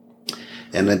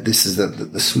 And this is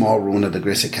the small room at the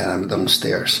Gracie Academy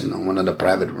downstairs, you know, one of the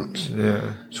private rooms.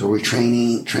 Yeah. So we're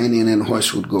training, and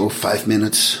Royce would go 5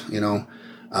 minutes, you know,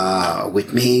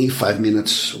 with me, 5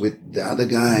 minutes with the other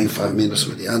guy, 5 minutes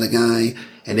with the other guy.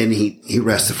 And then he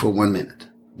rested for 1 minute.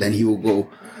 Then he will go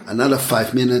another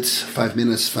 5 minutes, 5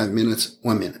 minutes, 5 minutes,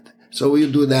 1 minute. So we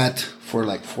do that for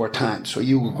like 4 times. So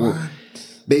you will go,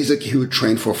 basically he would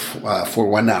train for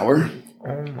 1 hour.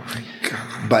 Oh my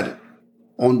God. But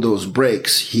on those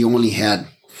breaks, he only had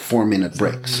 4-minute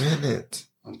breaks.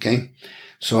 Okay.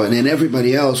 So, and then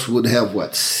everybody else would have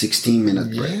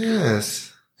 16-minute break. Yes.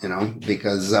 You know,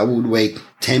 because I would wait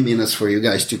 10 minutes for you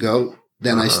guys to go.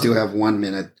 Then I still have 1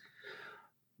 minute.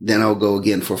 Then I'll go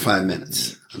again for 5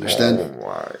 minutes. Understand? Oh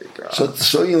my God.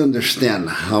 So you understand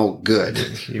how good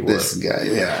this guy,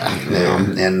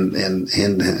 and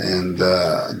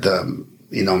the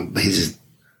you know, his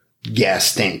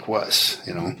gas tank was,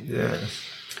 you know. Yeah.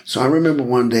 So I remember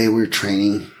one day we were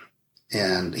training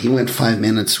and he went 5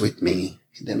 minutes with me.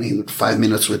 Then he went 5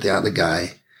 minutes with the other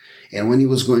guy. And when he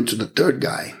was going to the third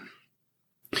guy,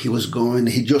 he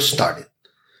just started.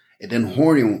 And then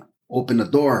Horion opened the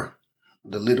door,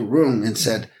 the little room, and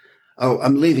said, oh,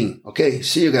 I'm leaving. Okay,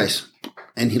 see you guys.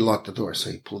 And he locked the door, so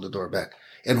he pulled the door back.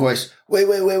 And Royce,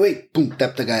 wait. Boom,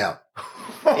 tapped the guy out.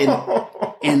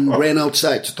 and ran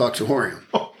outside to talk to Rorion,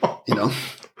 you know.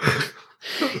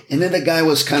 And then the guy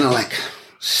was kind of like,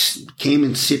 came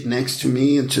and sit next to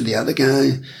me and to the other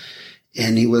guy.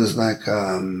 And he was like,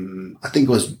 I think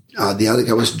it was, the other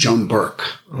guy was John Burke.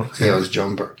 Okay. Yeah, it was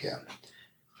John Burke, yeah.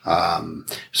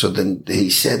 So then he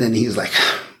said, and he's like,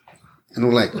 and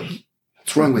we're like,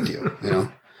 what's wrong with you? You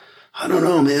know, I don't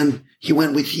know, man. He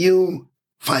went with you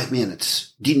 5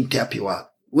 minutes, didn't tap you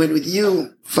out. Went with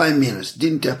you 5 minutes,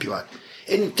 didn't tap you out.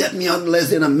 And he tapped me out in less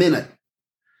than a minute.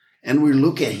 And we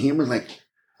look at him, we're like,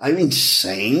 are you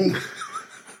insane?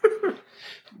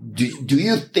 Do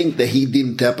you think that he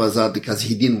didn't tap us out because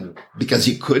he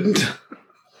couldn't?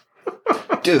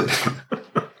 Dude,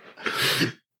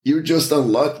 you're just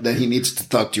unlucky that he needs to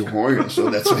talk to Rorion, so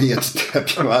that's why he had to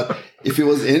tap you out. If it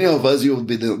was any of us, you would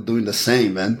be doing the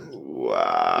same, man.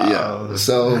 Wow. Yeah.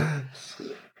 So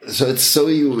it's so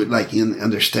you like you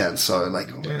understand. So like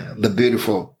the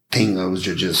beautiful thing of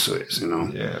jiu-jitsu is, you know.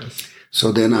 Yes.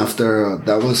 So then after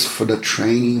that was for the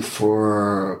training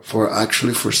for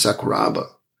Sakuraba.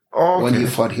 Oh, okay. When he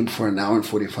fought him for 1 hour and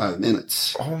 45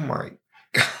 minutes. Oh my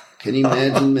God. Can you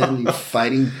imagine, man, you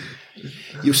fighting?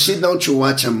 You sit down to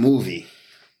watch a movie,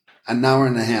 1 hour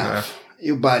and a half,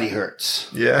 your body hurts.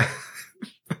 Yeah.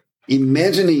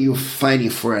 Imagine you fighting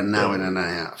for 1 hour and a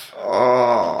half.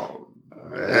 Oh,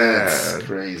 that's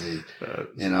crazy.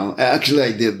 You know, actually,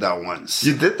 I did that once.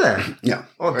 You did that? Yeah.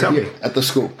 Oh, tell me. At the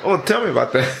school. Oh, tell me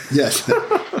about that. Yes.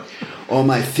 On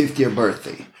my 50th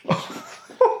birthday.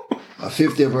 My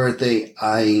 50th birthday,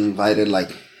 I invited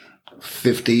like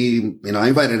 50, you know, I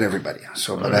invited everybody.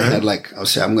 So, but I had like, I'll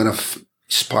say I'm going to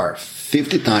spar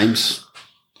 50 times,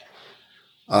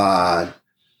 3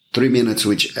 minutes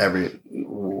with every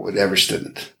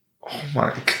student. Oh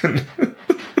my goodness.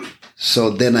 So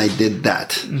then I did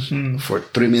that for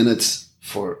 3 minutes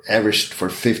for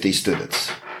 50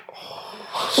 students.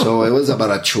 So it was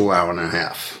about a 2 hour and a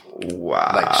half.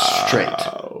 Wow. Like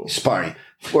straight sparring.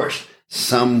 Of course,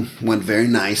 some went very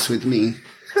nice with me.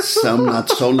 Some not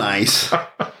so nice,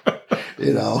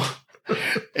 you know.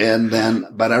 And then,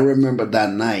 but I remember that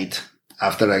night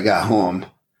after I got home,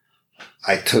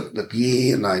 I took the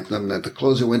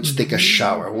clothes, I went to take a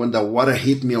shower. When the water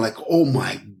hit me, like, oh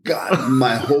my God,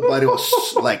 my whole body was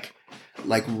like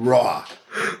raw.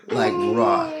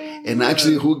 And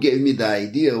actually, who gave me the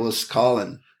idea was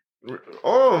Colin.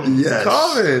 Oh, yes.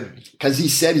 Colin. Because he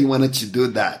said he wanted to do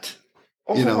that.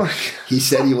 You know, he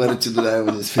said he wanted to do that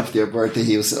on his 50th birthday.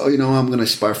 He was, I'm going to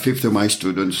spar 50 of my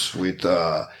students with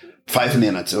 5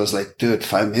 minutes. I was like, dude,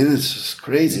 5 minutes is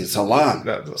crazy. It's a lot.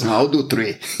 So I'll do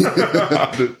 3.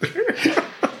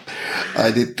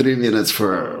 I did 3 minutes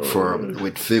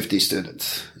with 50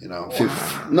 students, you know,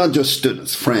 not just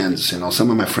students, friends, you know,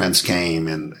 some of my friends came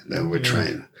and then we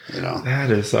trained, you know.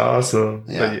 That is awesome.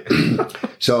 Yeah.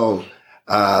 So,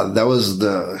 that was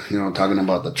talking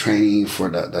about the training for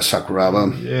the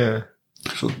Sakuraba. Yeah.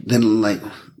 So then like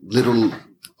little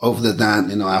over that,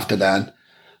 you know, after that,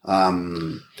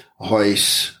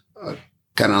 Royce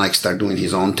kind of like start doing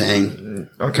his own thing.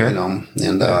 Okay. You know,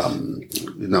 and,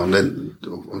 then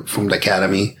from the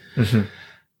academy. Mm-hmm.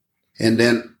 And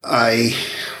then a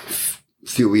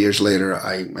few years later,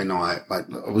 I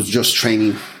was just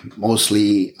training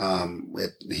mostly,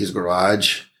 at his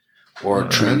garage. Or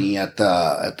training at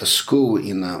the school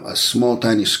in a small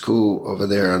tiny school over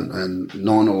there in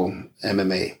Nono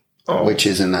MMA, which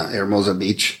is in Hermosa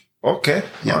Beach. Okay.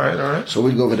 Yeah. All right. So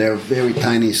we'd go over there, very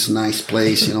tiny, nice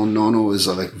place. You know, Nono is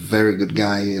a very good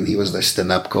guy, and he was the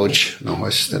stand-up coach. No,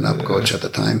 was stand-up coach at the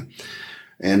time,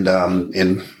 and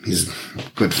he's a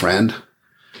good friend.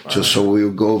 Just so we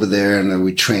would go over there and then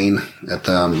we train at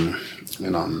the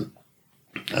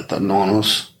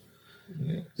Nonos,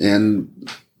 and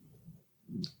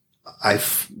I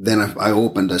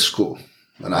opened a school,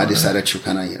 and I decided to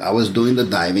I was doing the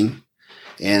diving,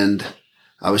 and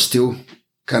I was still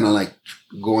kind of like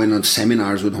going on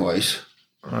seminars with Royce,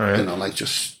 you know, like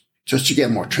just to get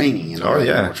more training, you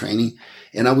know, more training.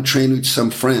 And I would train with some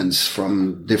friends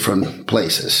from different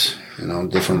places, you know,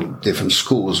 different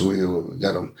schools. We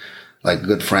got them like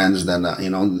good friends. Then,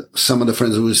 some of the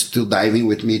friends who were still diving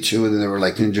with me too, and they were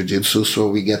like in jiu-jitsu. So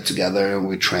we get together and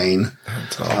we train.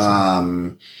 That's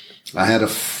awesome. I had a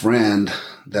friend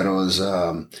that was,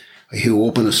 he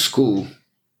opened a school,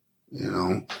 you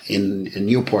know, in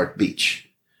Newport Beach.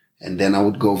 And then I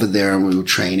would go over there and we were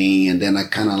training. And then I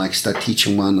kind of like start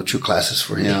teaching 1 or 2 classes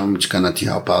for him, which kind of to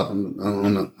help out on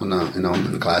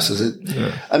the classes.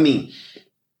 I mean,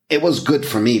 it was good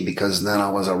for me because then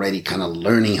I was already kind of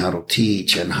learning how to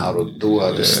teach and how to do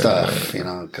other stuff, you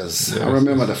know, because I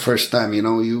remember the first time, you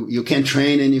know, you can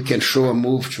train and you can show a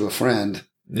move to a friend.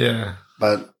 Yeah.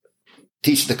 but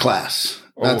teach the class.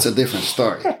 That's a different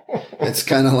story. It's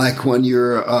kind of like when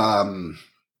you're,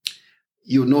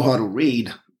 you know how to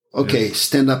read. Okay,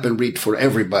 stand up and read for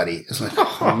everybody. It's like,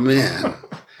 oh man,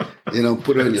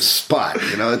 put it on your spot.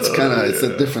 It's it's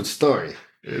a different story.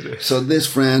 So this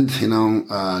friend,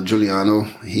 Giuliano,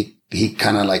 he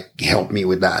kind of like helped me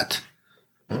with that.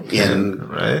 And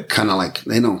kind of like,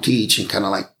 teach and kind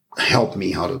of like help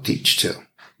me how to teach too.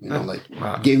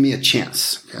 Gave me a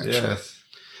chance. Actually. Yes.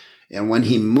 And when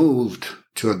he moved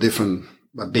to a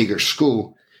bigger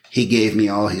school, he gave me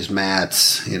all his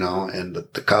mats, and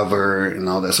the cover and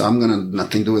all that. So I'm going to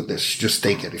nothing to do with this. Just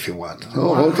take it if you want.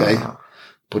 Oh, okay.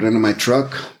 Put it in my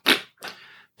truck,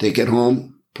 take it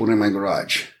home, put it in my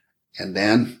garage. And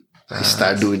then I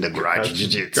start doing the garage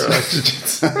jiu-jitsu.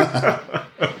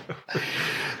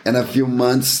 And a few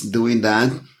months doing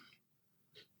that,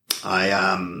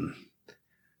 I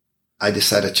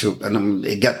decided to, and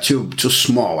it got too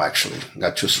small, actually. It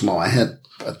got too small. I had,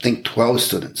 I think, 12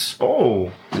 students.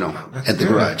 Oh. At the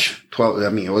garage.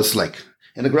 12, it was like,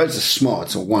 and the garage is small.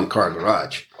 It's a 1-car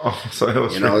garage. Oh, so it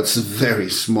was it's very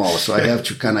small. So I have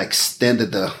to kind of extend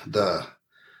the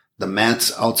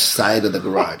mats outside of the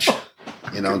garage.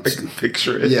 I can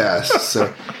picture it. Yes.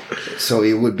 So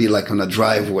it would be like on a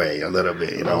driveway a little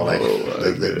bit,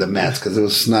 the mats, because there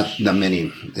was not that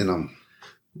many,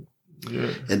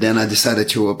 Yeah. And then I decided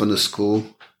to open the school.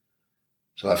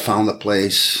 So I found a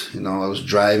place, I was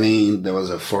driving. There was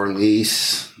a for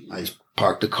lease. I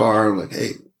parked the car, like,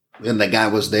 hey, and the guy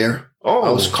was there. Oh.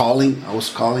 I was calling.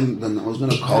 Then I was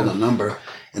going to call the number,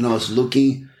 and I was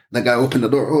looking. The guy opened the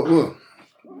door.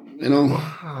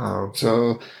 Wow.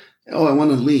 So, I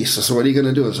want a lease. I said, what are you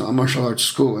going to do? I said, a martial arts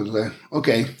school. And like,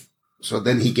 okay. So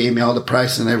then he gave me all the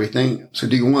price and everything. So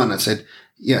do you want? I said,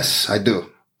 yes, I do.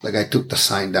 Like I took the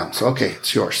sign down. So, okay,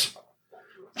 it's yours.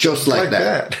 Just like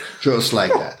that. Just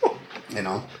like that. It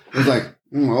was like,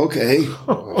 okay.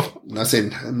 And I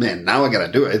said, man, now I got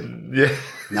to do it. Yeah.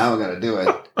 Now I got to do it.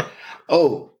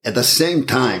 Oh, at the same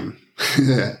time,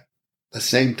 that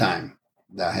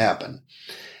happened,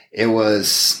 it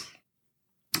was,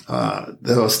 I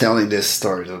was telling this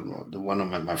story to one of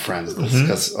my friends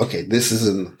because, okay,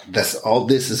 all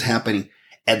this is happening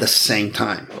at the same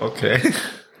time. Okay.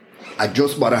 I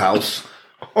just bought a house.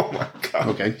 Oh my God.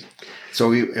 Okay. So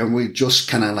we just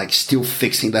kind of like still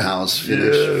fixing the house,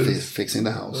 fixing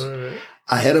the house. Right.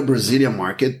 I had a Brazilian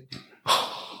market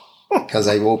because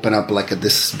I opened up like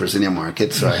this Brazilian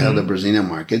market. So I had a Brazilian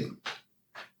market,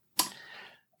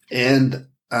 and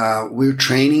we're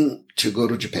training to go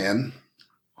to Japan.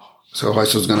 So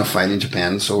Royce was going to fight in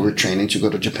Japan. So we're training to go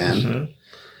to Japan.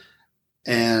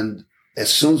 And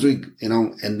as soon as we,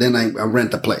 and then I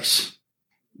rent a place.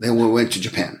 Then we went to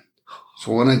Japan.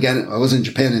 So when I was in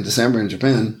Japan in December in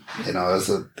Japan,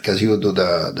 because he would do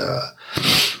the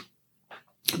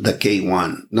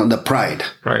K1, no, the Pride.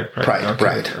 Pride. Okay.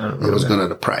 Pride. It was going to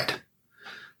the Pride.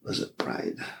 Was it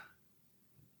Pride?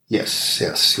 Yes.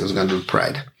 He was going to do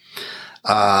Pride.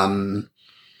 I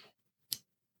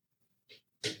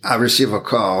received a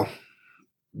call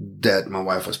that my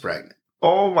wife was pregnant.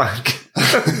 Oh my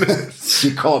God.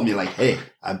 She called me like, hey,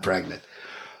 I'm pregnant.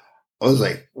 I was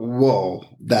like, whoa,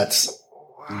 that's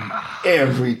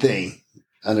everything.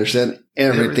 Understand?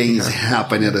 Everything's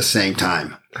happening at the same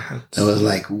time. I was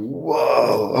like,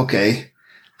 whoa, okay.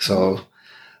 So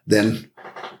then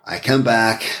I come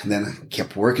back, then I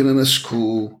kept working in the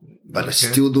school, but I'm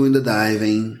still doing the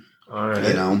diving, all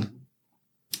right.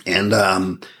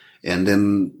 And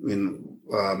then,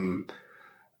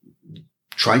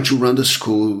 trying to run the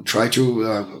school,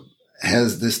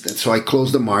 has this, so I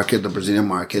closed the market, the Brazilian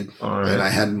market, right. And I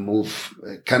had moved,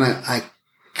 I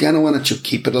kind of wanted to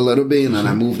keep it a little bit, and then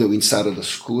I moved the inside of the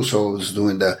school, so I was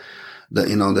doing the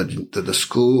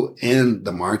school and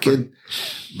the market,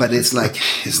 but it's like,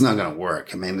 it's not going to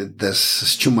work. I mean,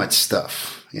 there's too much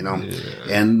stuff,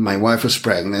 and my wife was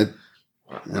pregnant,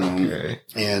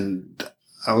 and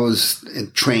I was in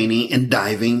training and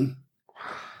diving,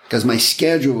 because my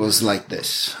schedule was like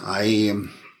this.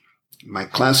 My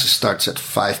class starts at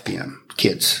 5 p.m.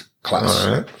 Kids class,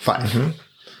 right. 5.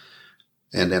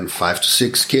 And then 5 to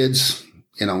 6 kids,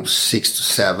 6 to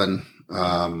 7,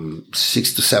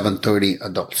 6 to 7:30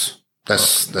 adults.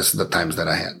 That's the times that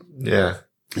I had. Yeah.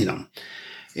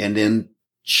 And then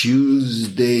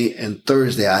Tuesday and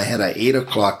Thursday, I had an 8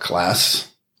 o'clock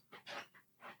class,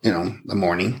 the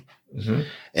morning.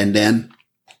 And then,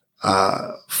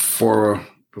 5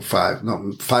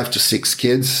 to 6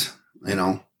 kids,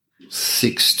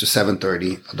 6 to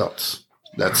 7:30 adults.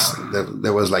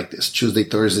 There was like this. Tuesday,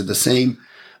 Thursday, the same.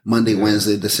 Monday,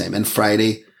 Wednesday, the same. And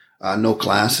Friday, no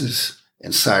classes.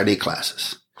 and Saturday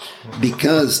classes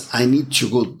because I need to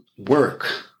go work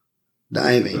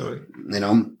diving,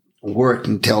 work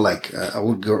until I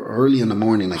would go early in the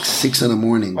morning, like 6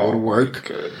 a.m, go to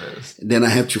work. Then I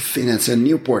have to finish at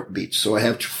Newport Beach. So I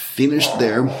have to finish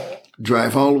there,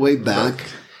 drive all the way back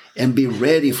and be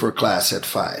ready for class at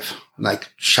 5,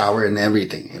 like shower and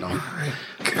everything,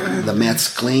 the mat's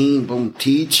clean, boom,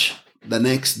 teach. The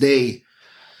next day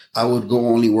I would go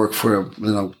only work for,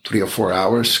 3 or 4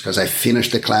 hours because I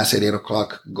finished the class at 8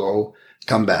 o'clock, go,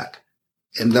 come back.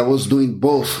 And I was doing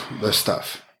both the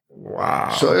stuff.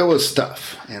 Wow. So it was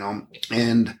tough, and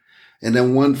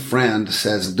then one friend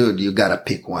says, dude, you got to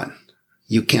pick one.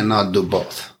 You cannot do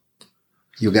both.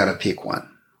 You got to pick one,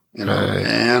 and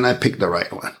I picked the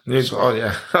right one. So,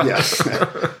 yes.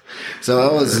 So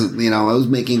I was, I was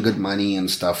making good money and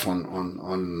stuff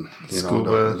on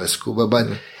scuba. The scuba, but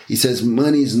he says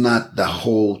money's not the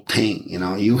whole thing.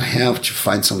 You have to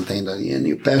find something that, and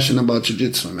you're passionate about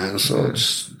jiu-jitsu, man. So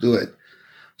just do it.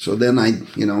 So then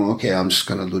okay, I'm just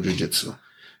going to do jiu-jitsu.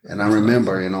 And I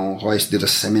remember, Royce did a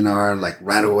seminar like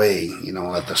right away,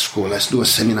 at the school. Let's do a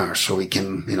seminar so we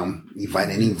can,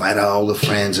 invite all the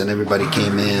friends and everybody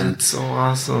came in. That's so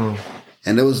awesome.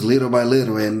 And it was little by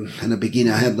little. And in the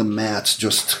beginning, I had the mats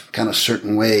just kind of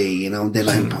certain way,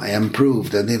 then I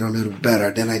improved. I did a little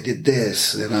better. Then I did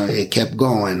this. Then it kept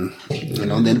going,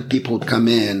 then people would come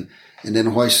in. And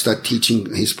then Royce started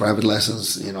teaching his private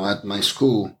lessons, at my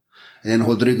school. And then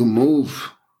Rodrigo moved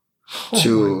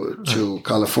to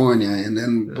California, and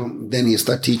then he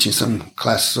started teaching some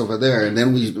classes over there. And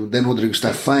then Rodrigo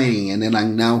started fighting, and then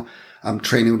I'm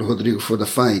training with Rodrigo for the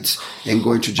fights and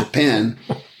going to Japan.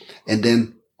 And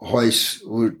then Royce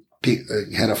would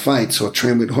had a fight, so I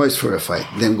trained with Royce for a fight.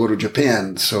 Then go to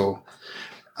Japan. So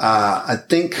I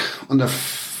think on the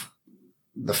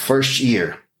first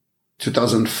year,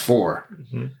 2004,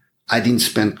 I didn't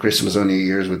spend Christmas or New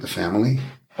Year's with the family.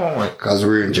 Because we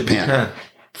were in Japan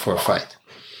for a fight.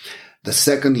 The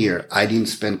second year, I didn't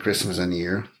spend Christmas and New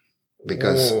Year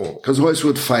because Royce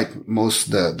would fight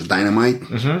most the Dynamite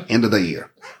end of the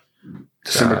year,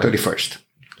 December 31st.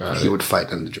 He would fight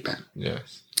in Japan.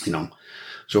 Yes,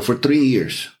 So for 3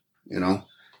 years,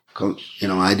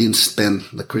 I didn't spend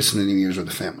the Christmas and New Year's with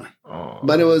the family.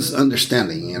 But it was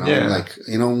understanding.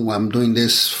 I'm doing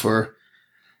this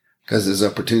because there's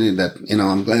an opportunity that,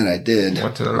 I'm glad I did.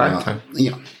 Once in a lifetime.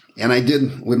 And I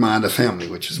did with my other family,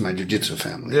 which is my jiu-jitsu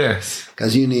family. Yes.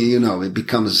 Because, it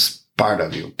becomes part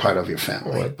of you, part of your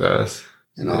family. Oh, it does.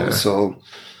 So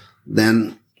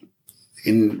then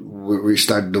we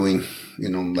started doing,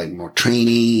 like more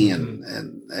training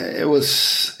and it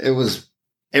was,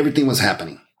 everything was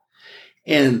happening.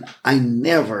 And I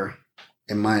never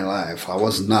in my life,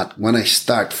 when I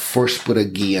first put a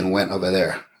gi and went over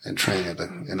there and train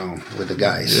with the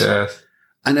guys. Yes.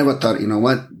 I never thought,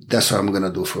 that's what I'm going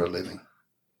to do for a living.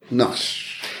 No,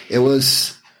 it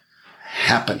was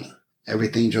happening.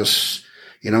 Everything just,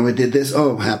 we did this.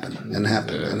 Oh, happened and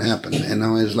happened and happened. And I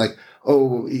was like,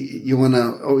 you want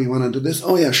to do this?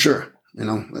 Oh yeah, sure.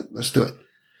 Let's do it.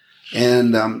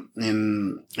 And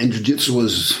jiu-jitsu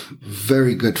was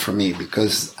very good for me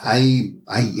because I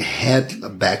had a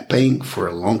back pain for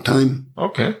a long time.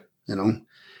 Okay.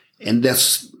 And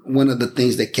that's one of the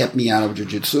things that kept me out of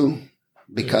jiu-jitsu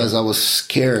because I was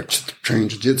scared to train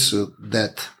jiu-jitsu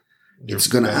that it's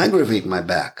going to aggravate my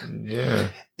back. Yeah.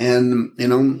 And,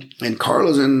 and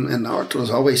Carlos and Arturo's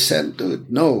always said,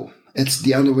 dude, no, it's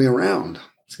the other way around.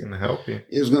 It's going to help you.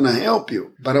 It's going to help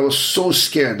you. But I was so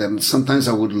scared that sometimes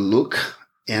I would look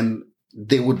and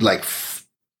they would like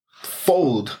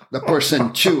fold the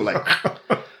person too.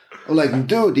 Like,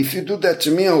 dude, if you do that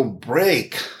to me, I'll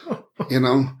break,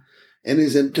 And he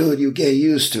said, dude, you get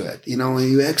used to it.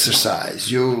 You exercise,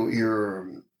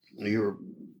 you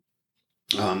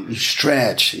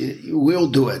stretch, you will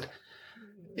do it.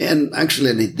 And actually,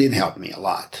 it did help me a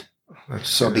lot.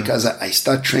 Because I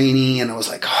started training and I was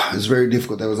like, it's very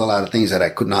difficult. There was a lot of things that I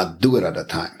could not do it at the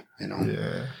time,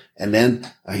 Yeah. And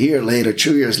then a year later,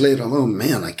 2 years later, oh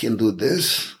man, I can do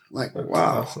this. Like, That's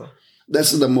wow. Awesome.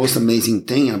 That's the most amazing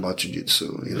thing about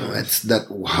jiu-jitsu. It's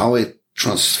how it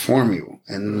transform you.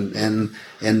 And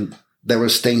there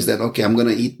was things that, okay, I'm going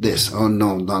to eat this. Oh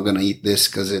no, I'm not going to eat this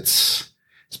because it's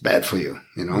bad for you.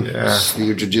 Yeah.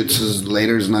 Your jiu-jitsu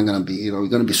later is not going to be, you're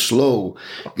going to be slow.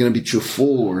 You're going to be too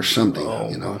full or something,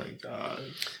 my God.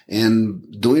 And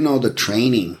doing all the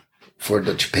training for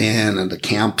the Japan and the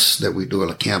camps that we do,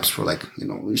 the camps for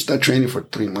we start training for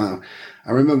 3 months.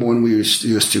 I remember when we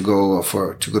used to go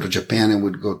to Japan and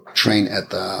we'd go train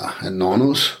at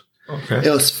Nono's. Okay. It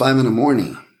was 5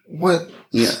 a.m. What?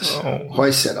 Yes.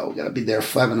 Hoy said, we got to be there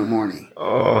 5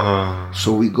 a.m.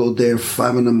 So we go there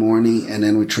 5 a.m. and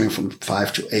then we train from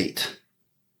 5 to 8.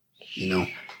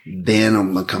 Then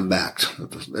I'm going to come back.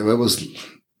 It was,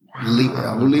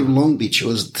 I will leave Long Beach. It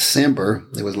was December.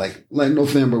 It was like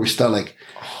November. We start like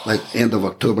end of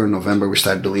October, November, we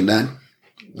start doing that.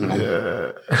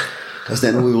 Yeah. Because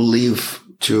then we will leave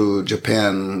to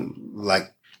Japan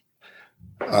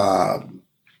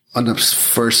on the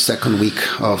first, second week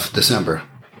of December.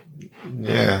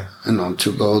 Yeah.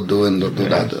 To go do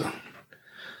that.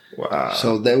 Wow.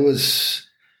 So there was,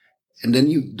 and then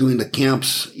you doing the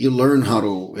camps, you learn how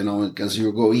to, because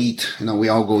you go eat, we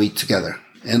all go eat together.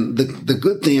 And the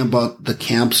good thing about the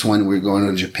camps when we're going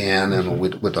to Japan and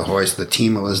with the hoist, the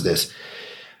team was this.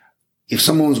 If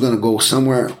someone was going to go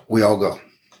somewhere, we all go.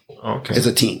 Okay. As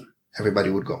a team, everybody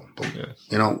would go. Yes.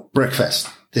 Breakfast.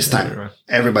 This time,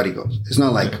 everybody goes. It's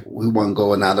not like we won't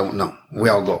go and I don't. No, we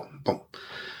all go. Boom.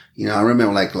 I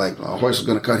remember like a horse was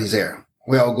going to cut his hair.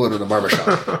 We all go to the barbershop.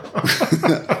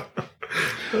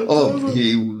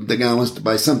 The guy wants to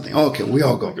buy something. Okay, we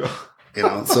all go.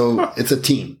 So it's a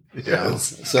team.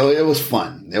 Yes. So it was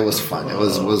fun. It was fun. It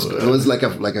was like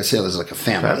I said, it was like a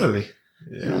family.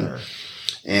 Yeah.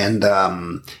 And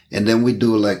then we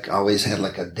do always had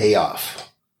a day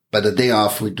off, but the day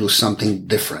off we do something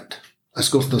different. Let's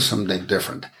go do something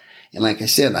different. And like I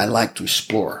said, I like to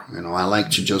explore. I like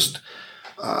to just,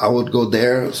 I would go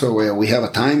there. So we have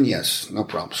a time. Yes, no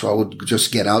problem. So I would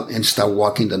just get out and start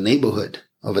walking the neighborhood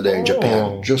over there in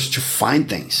Japan just to find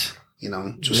things,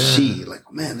 to see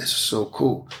man, this is so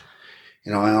cool.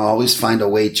 I always find a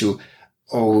way to,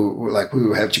 we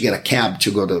would have to get a cab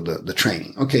to go to the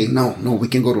training. Okay. No, we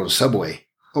can go to the subway.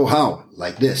 Oh, how?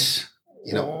 Like this,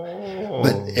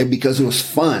 but because it was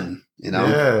fun,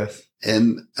 Yes.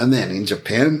 And then in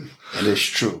Japan, it is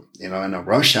true, in a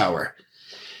rush hour,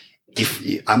 if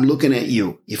I'm looking at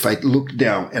you, if I look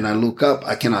down and I look up,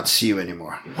 I cannot see you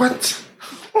anymore. What?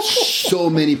 So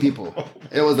many people.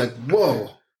 It was like, whoa,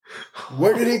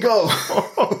 where did he go?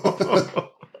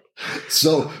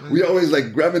 So we always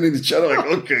grabbing at each other,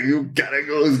 okay, you gotta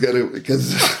go,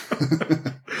 because,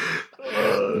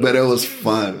 but it was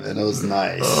fun and it was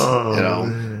nice,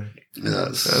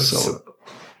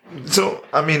 So,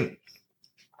 I mean,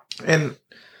 and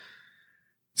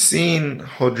seeing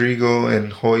Rodrigo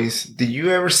and Hoist, did you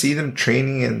ever see them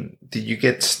training and did you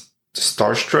get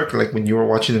starstruck when you were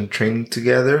watching them training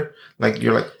together?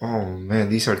 You're like, oh man,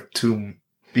 these are two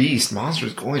beast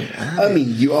monsters going at it. I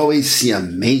mean, you always see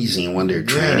amazing when they're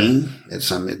training. It's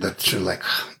something that you're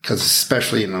because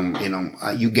especially,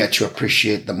 you get to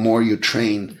appreciate the more you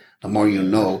train, the more you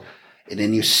know. And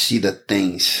then you see the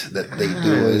things that they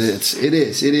do. It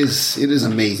is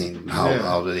amazing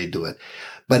how they do it.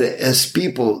 But as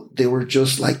people, they were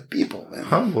just like people, man.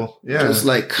 Humble. Yeah. Just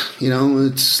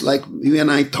it's like you and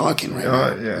I talking right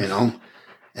now, yeah.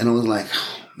 And it was like,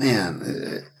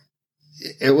 man,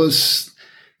 it was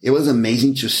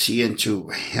amazing to see and to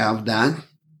have that,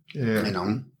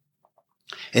 and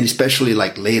especially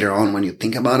later on when you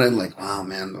think about it, wow,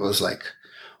 man, it was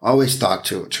I always talk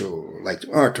to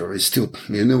Arthur. We're still,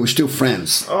 we're still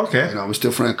friends. Okay. We're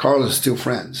still friends. Carlos is still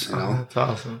friends, That's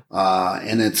awesome.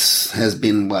 And has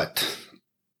been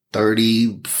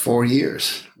 34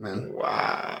 years, man.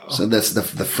 Wow. So that's the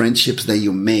friendships that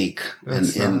you make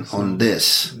awesome. On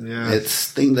this. Yeah.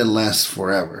 It's thing that lasts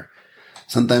forever.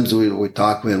 Sometimes we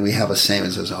talk when we have a saying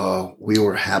that says, we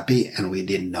were happy and we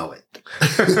didn't know it.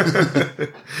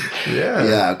 Yeah.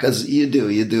 Yeah. Cause you do.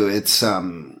 It's,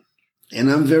 and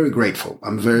I'm very grateful.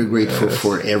 I'm very grateful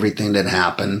for everything that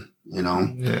happened,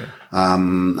 Yeah.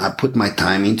 I put my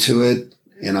time into it,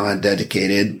 I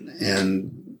dedicated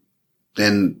and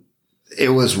it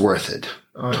was worth it.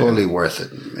 Totally worth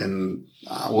it. And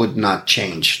I would not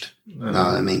changed.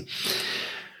 I mean,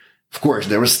 of course,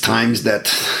 there was times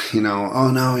that,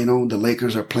 the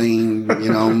Lakers are playing, what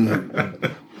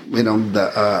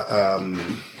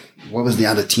was the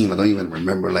other team? I don't even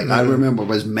remember. I remember it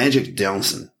was Magic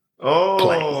Johnson.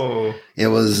 Oh, it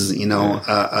was,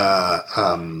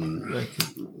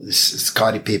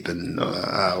 Scottie Pippen.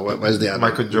 What was the other?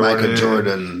 Michael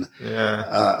Jordan.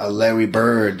 Larry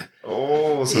Bird.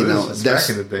 Oh, so that's back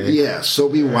in the day. Yeah. So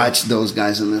we watched those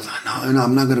guys and they're like, no,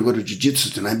 I'm not going to go to jiu-jitsu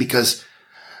tonight because,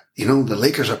 the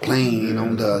Lakers are playing,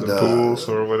 the Bulls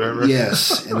or whatever.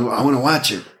 Yes. And I want to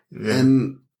watch it. Yeah.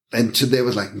 And today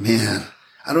was like, man,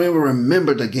 I don't even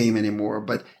remember the game anymore,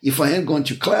 but if I had gone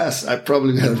to class, I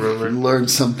probably would have learned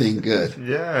something good.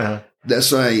 Yeah.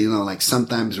 That's why,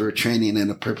 sometimes we're training and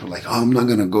the people I'm not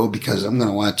going to go because I'm going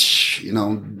to watch,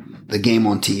 the game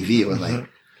on TV. It was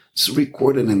it's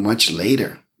recorded and watch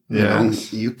later.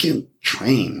 Yes. You can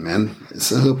train, man.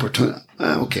 It's an opportunity.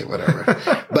 Okay, whatever.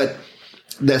 But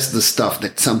that's the stuff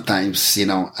that sometimes,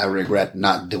 I regret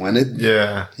not doing it.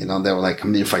 Yeah. They were like,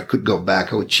 if I could go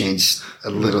back, I would change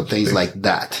little things like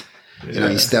that. Yeah.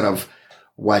 Instead of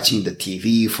watching the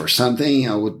TV for something,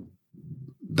 I would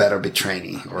better be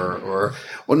training or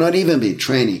not even be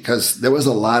training, because there was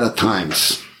a lot of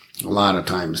times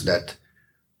that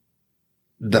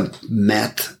the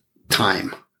mat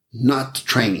time, not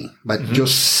training, but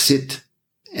just sit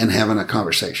and having a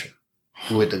conversation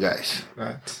with the guys.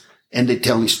 Right. And they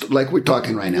tell me, like we're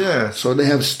talking right now. Yeah. So they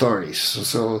have stories.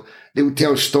 So they would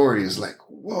tell stories like,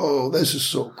 whoa, this is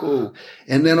so cool.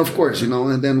 And then, of course,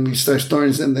 and then we start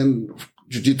stories, and then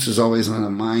jiu-jitsu is always on our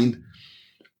mind.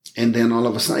 And then all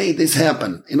of a sudden, hey, this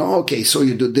happened. Okay, so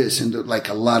you do this, and like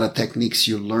a lot of techniques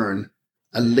you learn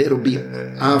a little bit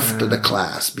after the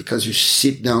class, because you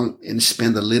sit down and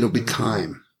spend a little bit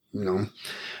time.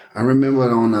 I remember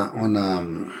on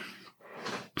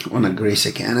a Grace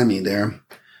Academy there,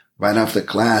 right after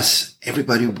class,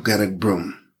 everybody got a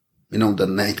broom. The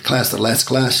ninth class, the last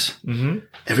class,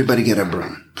 everybody get a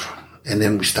broom. And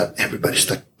then everybody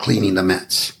start cleaning the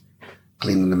mats.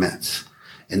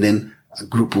 And then a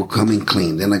group will come and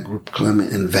clean. Then a group come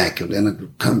and vacuum. Then a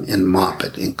group come and mop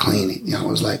it and clean it. I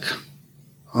was like,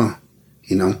 and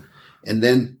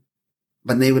then,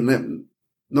 but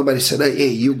nobody said, hey,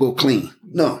 you go clean.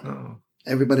 No.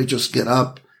 Everybody just get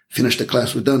up, finish the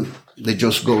class, we're done. They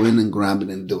just go in and grab it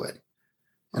and do it.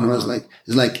 And I was like,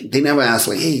 it's like, they never asked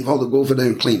like, hey, Valdo, go over there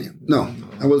and clean it. No.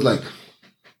 I was like,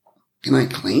 can I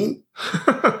clean?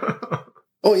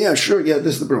 Oh yeah, sure. Yeah,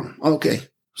 this is the broom. Okay.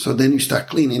 So then you start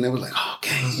cleaning. I was like,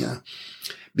 okay, yeah.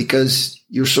 Because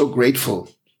you're so grateful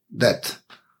that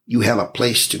you have a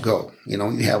place to go. You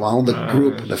have all the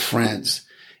group, the friends,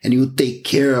 and you take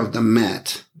care of the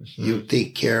mat. You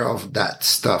take care of that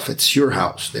stuff. It's your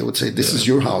house. They would say, this is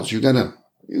your house. You gotta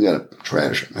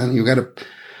treasure, man. You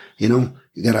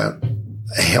gotta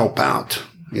help out.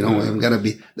 You gotta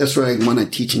be, that's why when I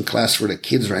teach in class for the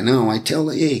kids right now, I tell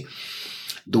them, hey,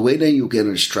 the way that you get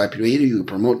a stripe, the way that you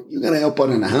promote, you gotta help out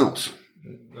in the house.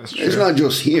 That's true. It's not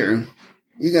just here.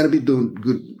 You gotta be doing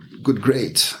good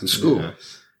grades in school.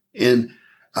 Yes. And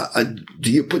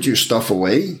do you put your stuff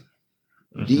away?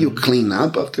 Do you clean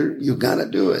up after? You gotta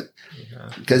do it.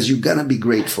 Because you gotta be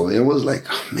grateful. It was like,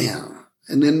 oh, man.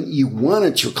 And then you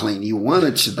wanted to clean. You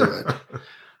wanted to do it.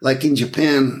 Like in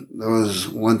Japan, there was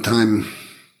one time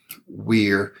we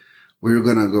were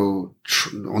going to go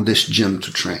on this gym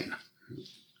to train.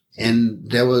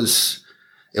 And it was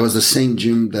the same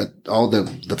gym that all the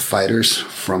fighters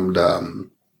from the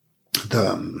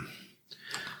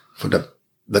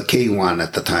K1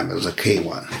 at the time, it was a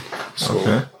K1. So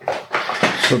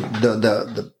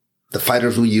the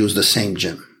fighters will use the same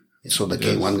gym. So the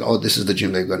K1, this is the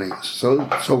gym they're going to use. So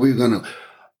we're going to,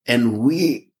 and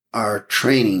we are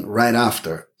training right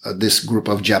after this group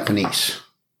of Japanese.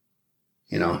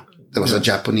 There was a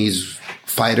Japanese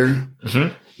fighter,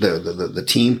 the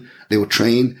team, they would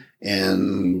train,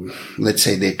 and let's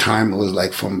say their time was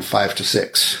like from 5 to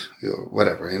 6,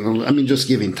 whatever. Just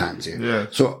giving times here. Yeah.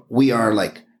 So we are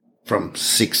like from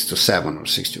 6 to 7 or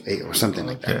 6 to 8 or something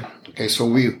like that. Okay. So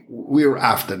we were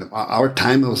after them. Our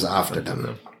time was after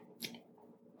them.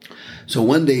 So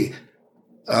one day,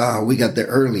 we got there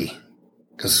early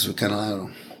because we kind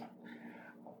of,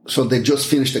 so they just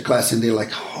finished the class and they're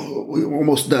like, oh, we're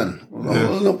almost done.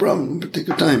 Oh, no problem. Take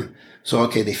your time. So,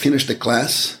 okay, they finished the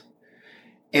class.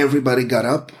 Everybody got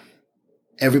up.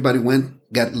 Everybody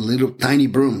got little tiny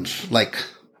brooms, like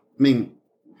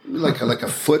a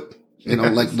foot,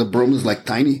 like the broom is like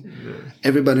tiny. Yeah.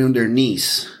 Everybody on their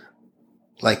knees,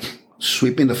 like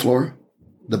sweeping the floor,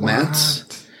 the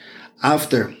mats.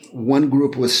 After one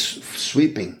group was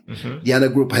sweeping, the other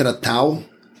group had a towel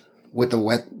with a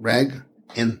wet rag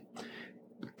and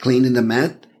cleaning the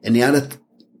mat, and the other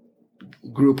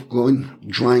group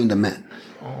drying the mat.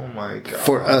 Oh my God.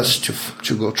 For us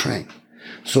to go train.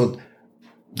 So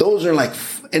those are like,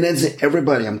 and that's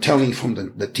everybody, I'm telling you, from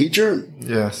the teacher.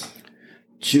 Yes.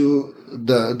 To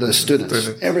the students.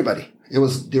 Everybody. They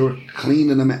were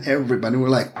cleaning the mat. Everybody were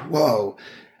like, whoa.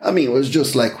 It was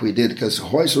just like we did, because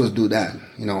Royce was do that.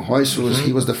 Royce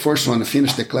he was the first one to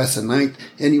finish the class at night,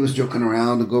 and he was joking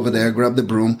around to go over there, grab the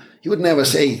broom. He would never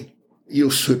say, you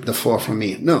sweep the floor for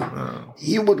me. No.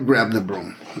 He would grab the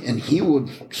broom and he would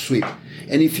sweep.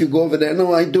 And if you go over there,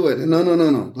 no, I do it.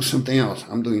 No. Do something else.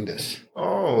 I'm doing this.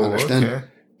 Oh, understand? Okay.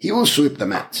 He will sweep the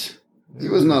mats. He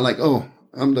was not like, oh,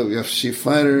 I'm the UFC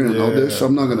fighter and all this, so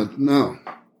I'm not going to. No,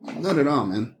 not at all,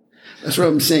 man. That's what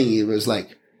I'm saying. It was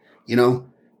like,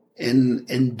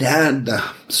 And dad,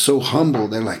 so humble,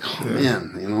 they're like, oh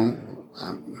man,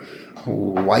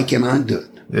 why can't I do it?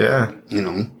 Yeah.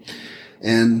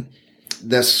 And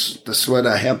that's what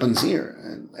happens here.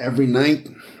 And every night,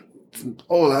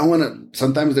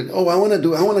 sometimes I want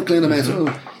to clean the mess.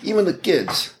 Even the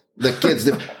kids, let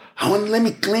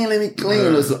me clean.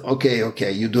 Yeah.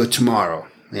 Okay, you do it tomorrow.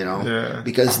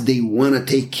 Because they want to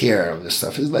take care of the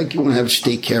stuff. It's like you want to have to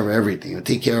take care of everything. You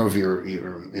take care of your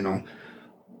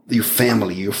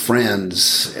family, your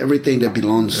friends, everything that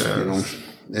belongs,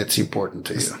 that's important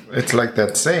to you. It's like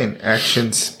that saying,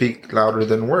 actions speak louder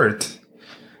than words.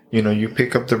 You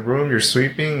pick up the broom, you're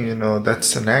sweeping,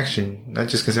 that's an action. Not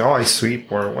just because, I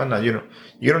sweep or whatnot. You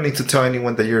don't need to tell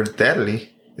anyone that you're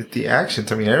deadly. It's the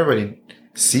actions. I mean, everybody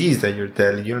sees that you're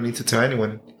deadly. You don't need to tell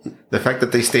anyone. The fact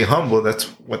that they stay humble, that's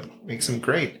what makes them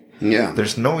great. Yeah.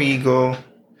 There's no ego.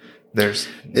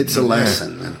 It's a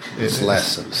lesson, man. It's a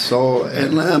lesson. So,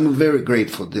 and I'm very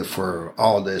grateful for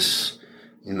all this,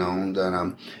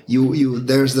 that,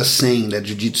 there's the saying that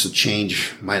jiu-jitsu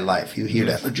changed my life. You hear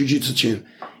that? Jiu-jitsu changed.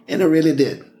 And it really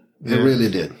did. It really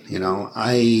did. In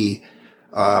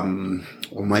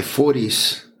my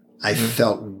 40s, I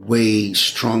felt way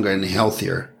stronger and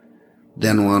healthier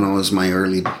than when I was my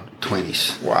early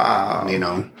 20s. Wow.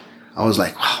 I was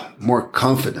like, wow, more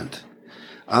confident.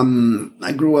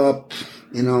 I grew up,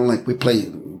 like we play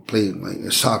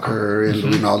like soccer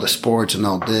and all the sports and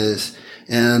all this.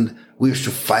 And we used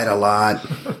to fight a lot.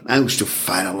 I used to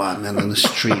fight a lot, man, on the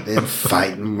street and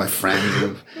fight with my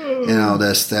friends.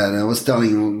 That's that. And I was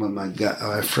telling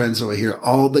my friends over here,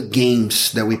 all the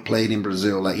games that we played in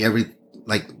Brazil, like every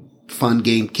fun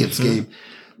game, kids game,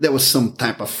 there was some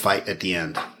type of fight at the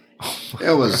end.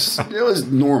 It was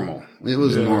normal. It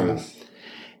was normal.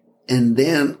 And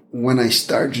then when I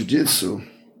start jiu-jitsu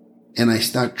and I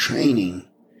start training,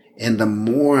 and the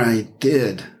more I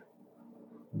did,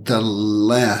 the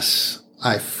less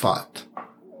I fought.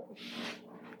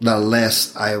 The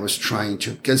less I was trying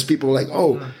to. Because people were like,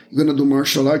 oh, you're going to do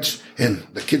martial arts and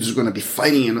the kids are going to be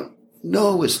fighting.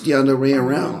 No, it's the other way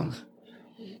around.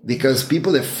 Because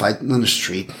people that fight on the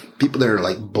street, people that are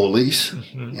like bullies,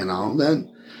 that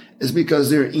is because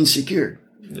they're insecure.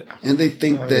 Yeah. And they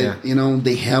think that,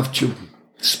 they have to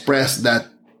express that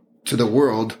to the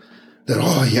world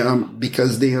that,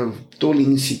 because they are totally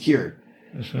insecure.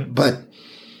 But,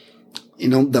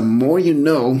 the more you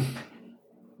know,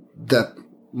 the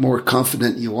more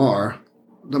confident you are,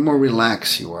 the more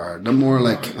relaxed you are, the more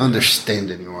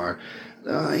understanding you are.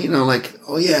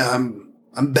 I'm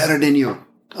better than you.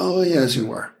 Oh, yes,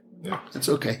 you are. Yeah. It's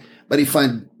okay. But if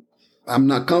I'm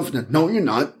not confident, no, you're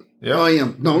not. Yep. Oh, I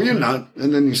am. No, you're not.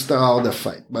 And then you start all the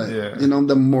fight. But,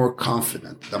 the more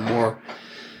confident, the more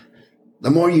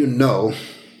you know,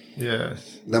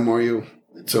 the more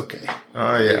it's okay.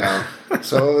 Oh, yeah.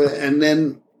 So, and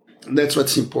then that's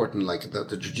what's important, like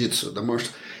the jiu-jitsu, the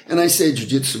martial. And I say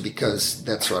jiu-jitsu because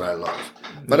that's what I love.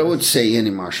 But I would say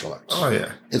any martial arts. Oh,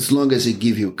 yeah. As long as it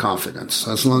gives you confidence,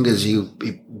 as long as you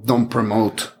don't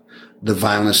promote the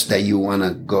violence that you want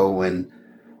to go and,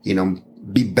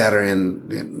 be better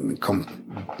than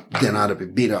how to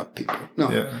beat up people. No.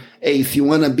 Yeah. Hey, if you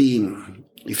want to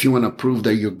prove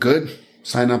that you're good,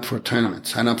 sign up for a tournament,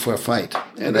 sign up for a fight,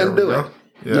 and then do it.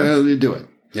 Yeah. You do it,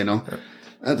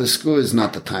 At the school is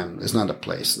not the time, it's not the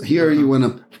place. Here you want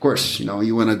to, of course,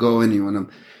 you want to go and you want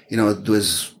to, do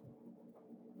as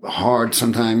hard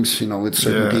sometimes, with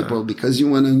certain people because you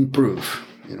want to improve,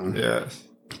 Yes.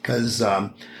 Because,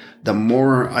 the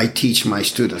more I teach my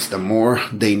students, the more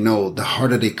they know, the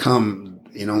harder they come,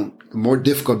 the more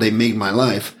difficult they make my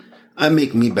life, I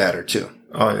make me better too.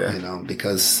 Oh, yeah.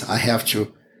 Because I have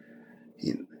to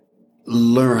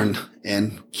learn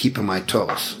and keep on my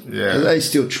toes. Yeah. I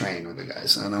still train with the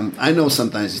guys. I know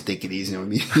sometimes you take it easy on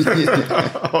me.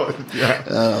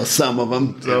 Some of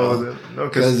them.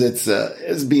 Because it's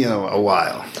been a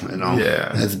while,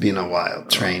 Yeah. It's been a while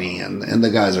training and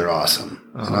the guys are awesome.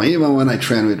 Even when I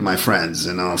train with my friends,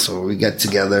 so we get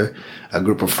together, a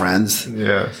group of friends.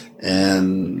 Yeah.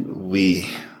 And we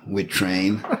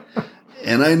train.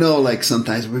 And I know,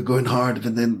 sometimes we're going hard,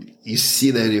 but then you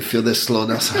see that, you feel the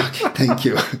slowdown. So, okay, thank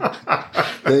you.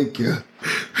 Thank you.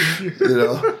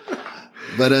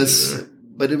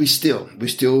 But we still,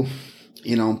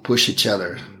 push each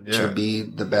other to be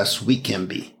the best we can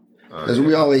be. As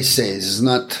we always say, it's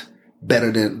not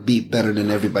be better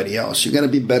than everybody else. You got to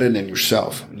be better than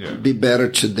yourself. Yeah. Be better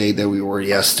today than we were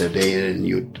yesterday, and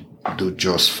you do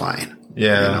just fine.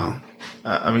 Yeah.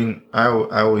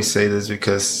 I always say this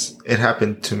because it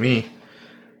happened to me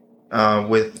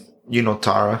with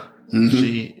Tara.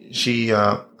 Mm-hmm. She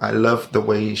I love the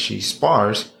way she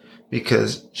spars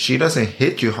because she doesn't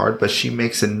hit you hard, but she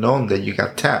makes it known that you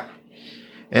got tapped.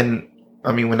 And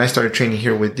I mean, when I started training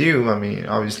here with you, I mean,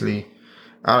 obviously,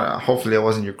 hopefully I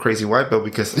wasn't your crazy white belt,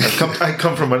 because I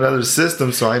come from another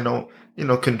system, so I know,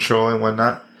 control and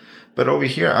whatnot. But over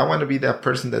here, I want to be that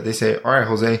person that they say, all right,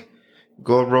 Jose,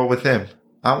 go roll with him.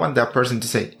 I want that person to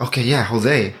say, okay, yeah,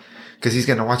 Jose, because he's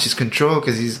going to watch his control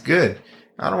because he's good.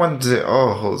 I don't want to say,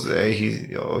 oh, Jose,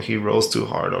 he rolls too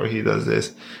hard or he does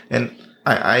this. And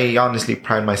I honestly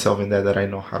pride myself in that I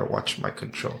know how to watch my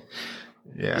control.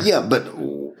 Yeah. Yeah, but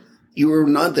you're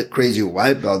not the crazy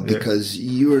white belt because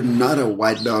you're not a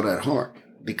white belt at heart,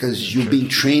 because you've been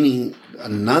training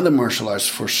another martial arts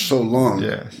for so long,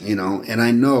 and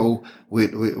I know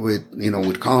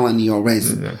with Colin,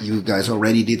 you guys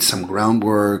already did some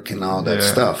groundwork and all that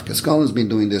stuff, because Colin's been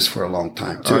doing this for a long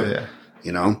time too,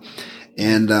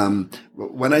 And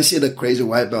when I say the crazy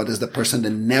white belt is the person that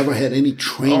never had any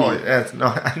training. Oh, yes. No,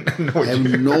 I know. Have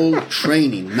no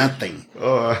training, nothing.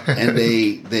 And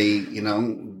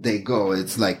they go.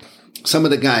 It's like some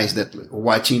of the guys that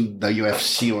watching the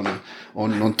UFC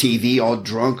on TV all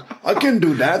drunk. I can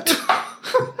do that.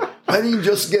 Why didn't you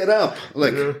just get up?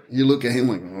 Like, you look at him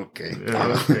like, okay.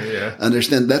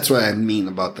 Understand? That's what I mean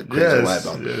about the crazy white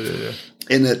belt.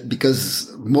 And that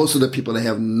because most of the people that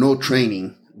have no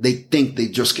training, they think they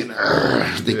just can,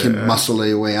 can muscle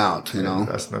their way out,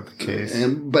 That's not the case.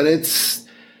 But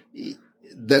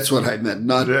that's what I meant.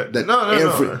 Not that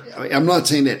I'm not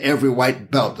saying that every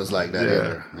white belt is like that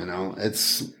either,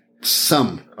 It's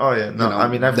some. Oh, yeah. No, I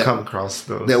mean, I've come across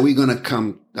those. That we're going to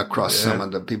come across some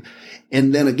of the people.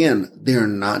 And then again, they're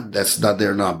not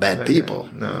bad people.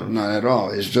 No. Not at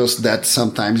all. It's just that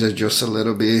sometimes it's just a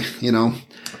little bit,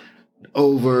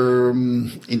 over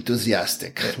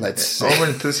enthusiastic, let's say. Over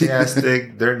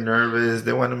enthusiastic. They're nervous.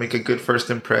 They want to make a good first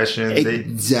impression.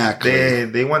 Exactly.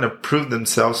 They want to prove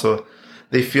themselves, so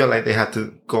they feel like they have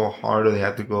to go hard or they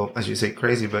have to go, as you say,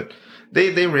 crazy. But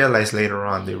they realize later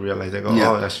on. They realize they go,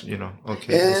 oh, that's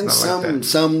okay. And it's not like that.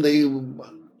 some they,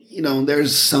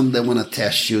 there's some that want to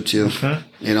test you too.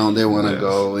 Mm-hmm. They want to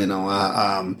go.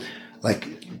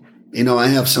 I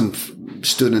have some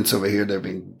students over here that have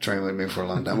been training with me for a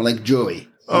long time, like Joey.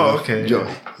 Okay.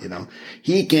 Joey,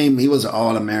 he was an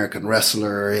all-American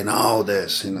wrestler and all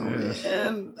this,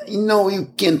 and,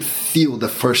 you can feel the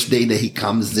first day that he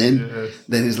comes in,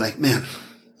 that he's like, man,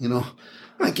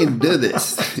 I can do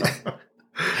this.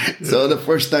 So the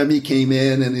first time he came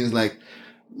in and he was like,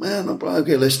 man, no problem.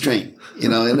 Okay, let's train,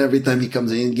 and every time he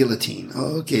comes in, guillotine.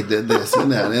 Oh, okay, did this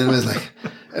and that. And it was like,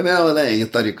 and then you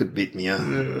thought you could beat me, huh?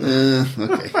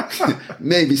 Okay.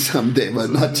 Maybe someday, but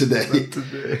not today. Not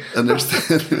today.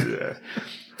 Understand?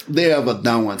 They have a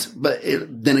down ones. But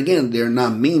then again, they're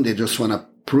not mean. They just want to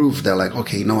prove that, like,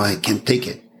 okay, I can take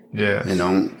it. Yeah.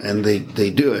 And they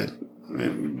do it.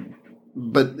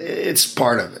 But it's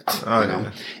part of it.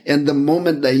 Yeah. And the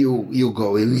moment that you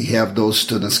go and you have those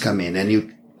students come in and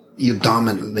you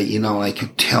dominate, like you're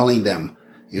telling them,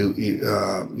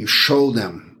 you show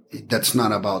them, that's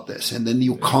not about this. And then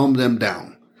you calm them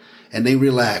down and they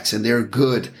relax and they're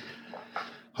good.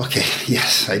 Okay.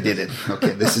 Yes, I did it.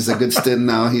 Okay. This is a good student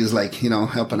now. He's like,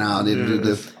 helping out.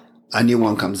 A new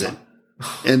one comes in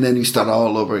and then you start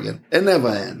all over again. It never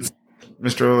ends.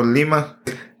 Mr. Lima,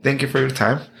 thank you for your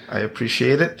time. I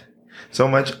appreciate it so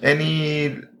much.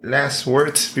 Any last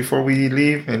words before we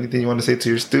leave? Anything you want to say to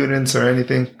your students or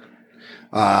anything?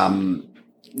 I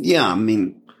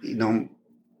mean,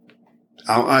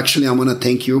 I want to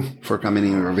thank you for coming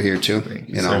in over here too. Thank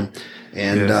you, sir.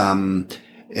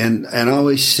 And I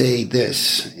always say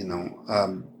this,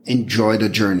 enjoy the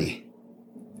journey.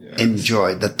 Yes.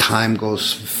 Enjoy. The time goes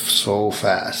so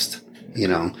fast,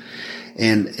 and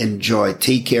enjoy.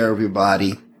 Take care of your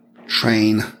body.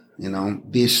 Train.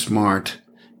 Be smart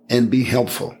and be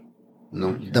helpful.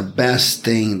 The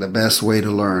best way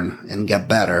to learn and get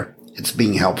better, it's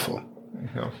being helpful.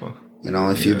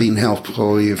 If you're being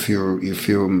helpful, if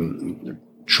you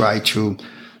try to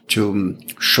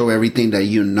show everything that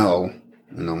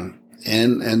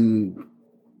and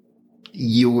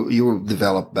you will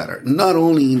develop better. Not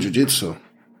only in jiu-jitsu,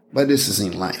 but this is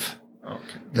in life.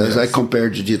 Okay. Because I compare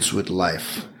jiu-jitsu with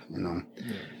life.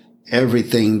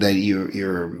 Everything that you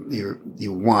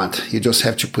want, you just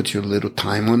have to put your little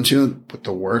time onto it, put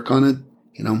the work on it,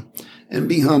 and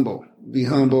be humble. Be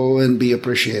humble and be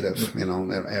appreciative,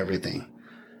 everything.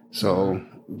 So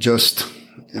just,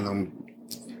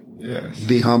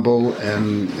 be humble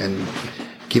and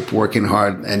keep working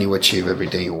hard and you achieve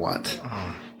everything you want.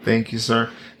 Oh, thank you, sir.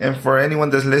 And for anyone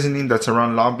that's listening that's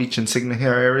around Long Beach and Signal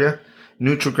Hill area,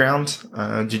 Neutral Grounds,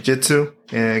 Jiu-Jitsu.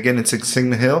 And again, it's at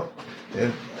Signal Hill.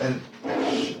 And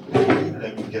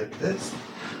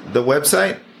the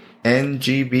website,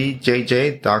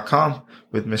 ngbjj.com,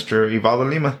 with Mr. Ivaldo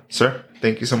Lima. Sir,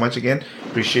 thank you so much again.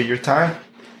 Appreciate your time.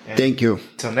 Thank you.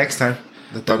 Till next time.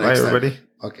 Bye-bye, everybody.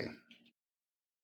 Okay.